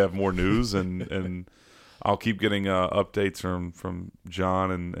hopefully we have more news and I'll keep getting updates from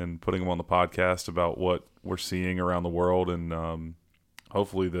Jon and putting them on the podcast about what we're seeing around the world, and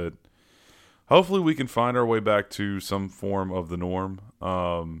hopefully we can find our way back to some form of the norm.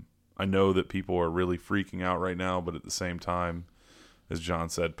 I know that people are really freaking out right now, but at the same time, as Jon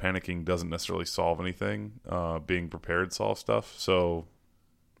said, panicking doesn't necessarily solve anything. Being prepared solves stuff. So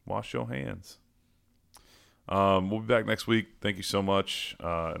wash your hands. We'll be back next week. Thank you so much,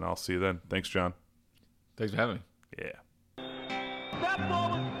 and I'll see you then. Thanks, Jon. Thanks for having me. Yeah. That ball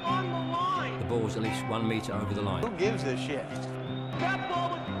was on the line. The ball's at least 1 meter over the line. Who gives a shit? That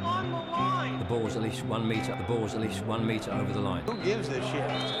ball was on the line. The ball's at least 1 meter. The ball's at least 1 meter over the line. Who gives a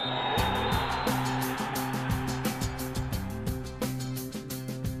shit?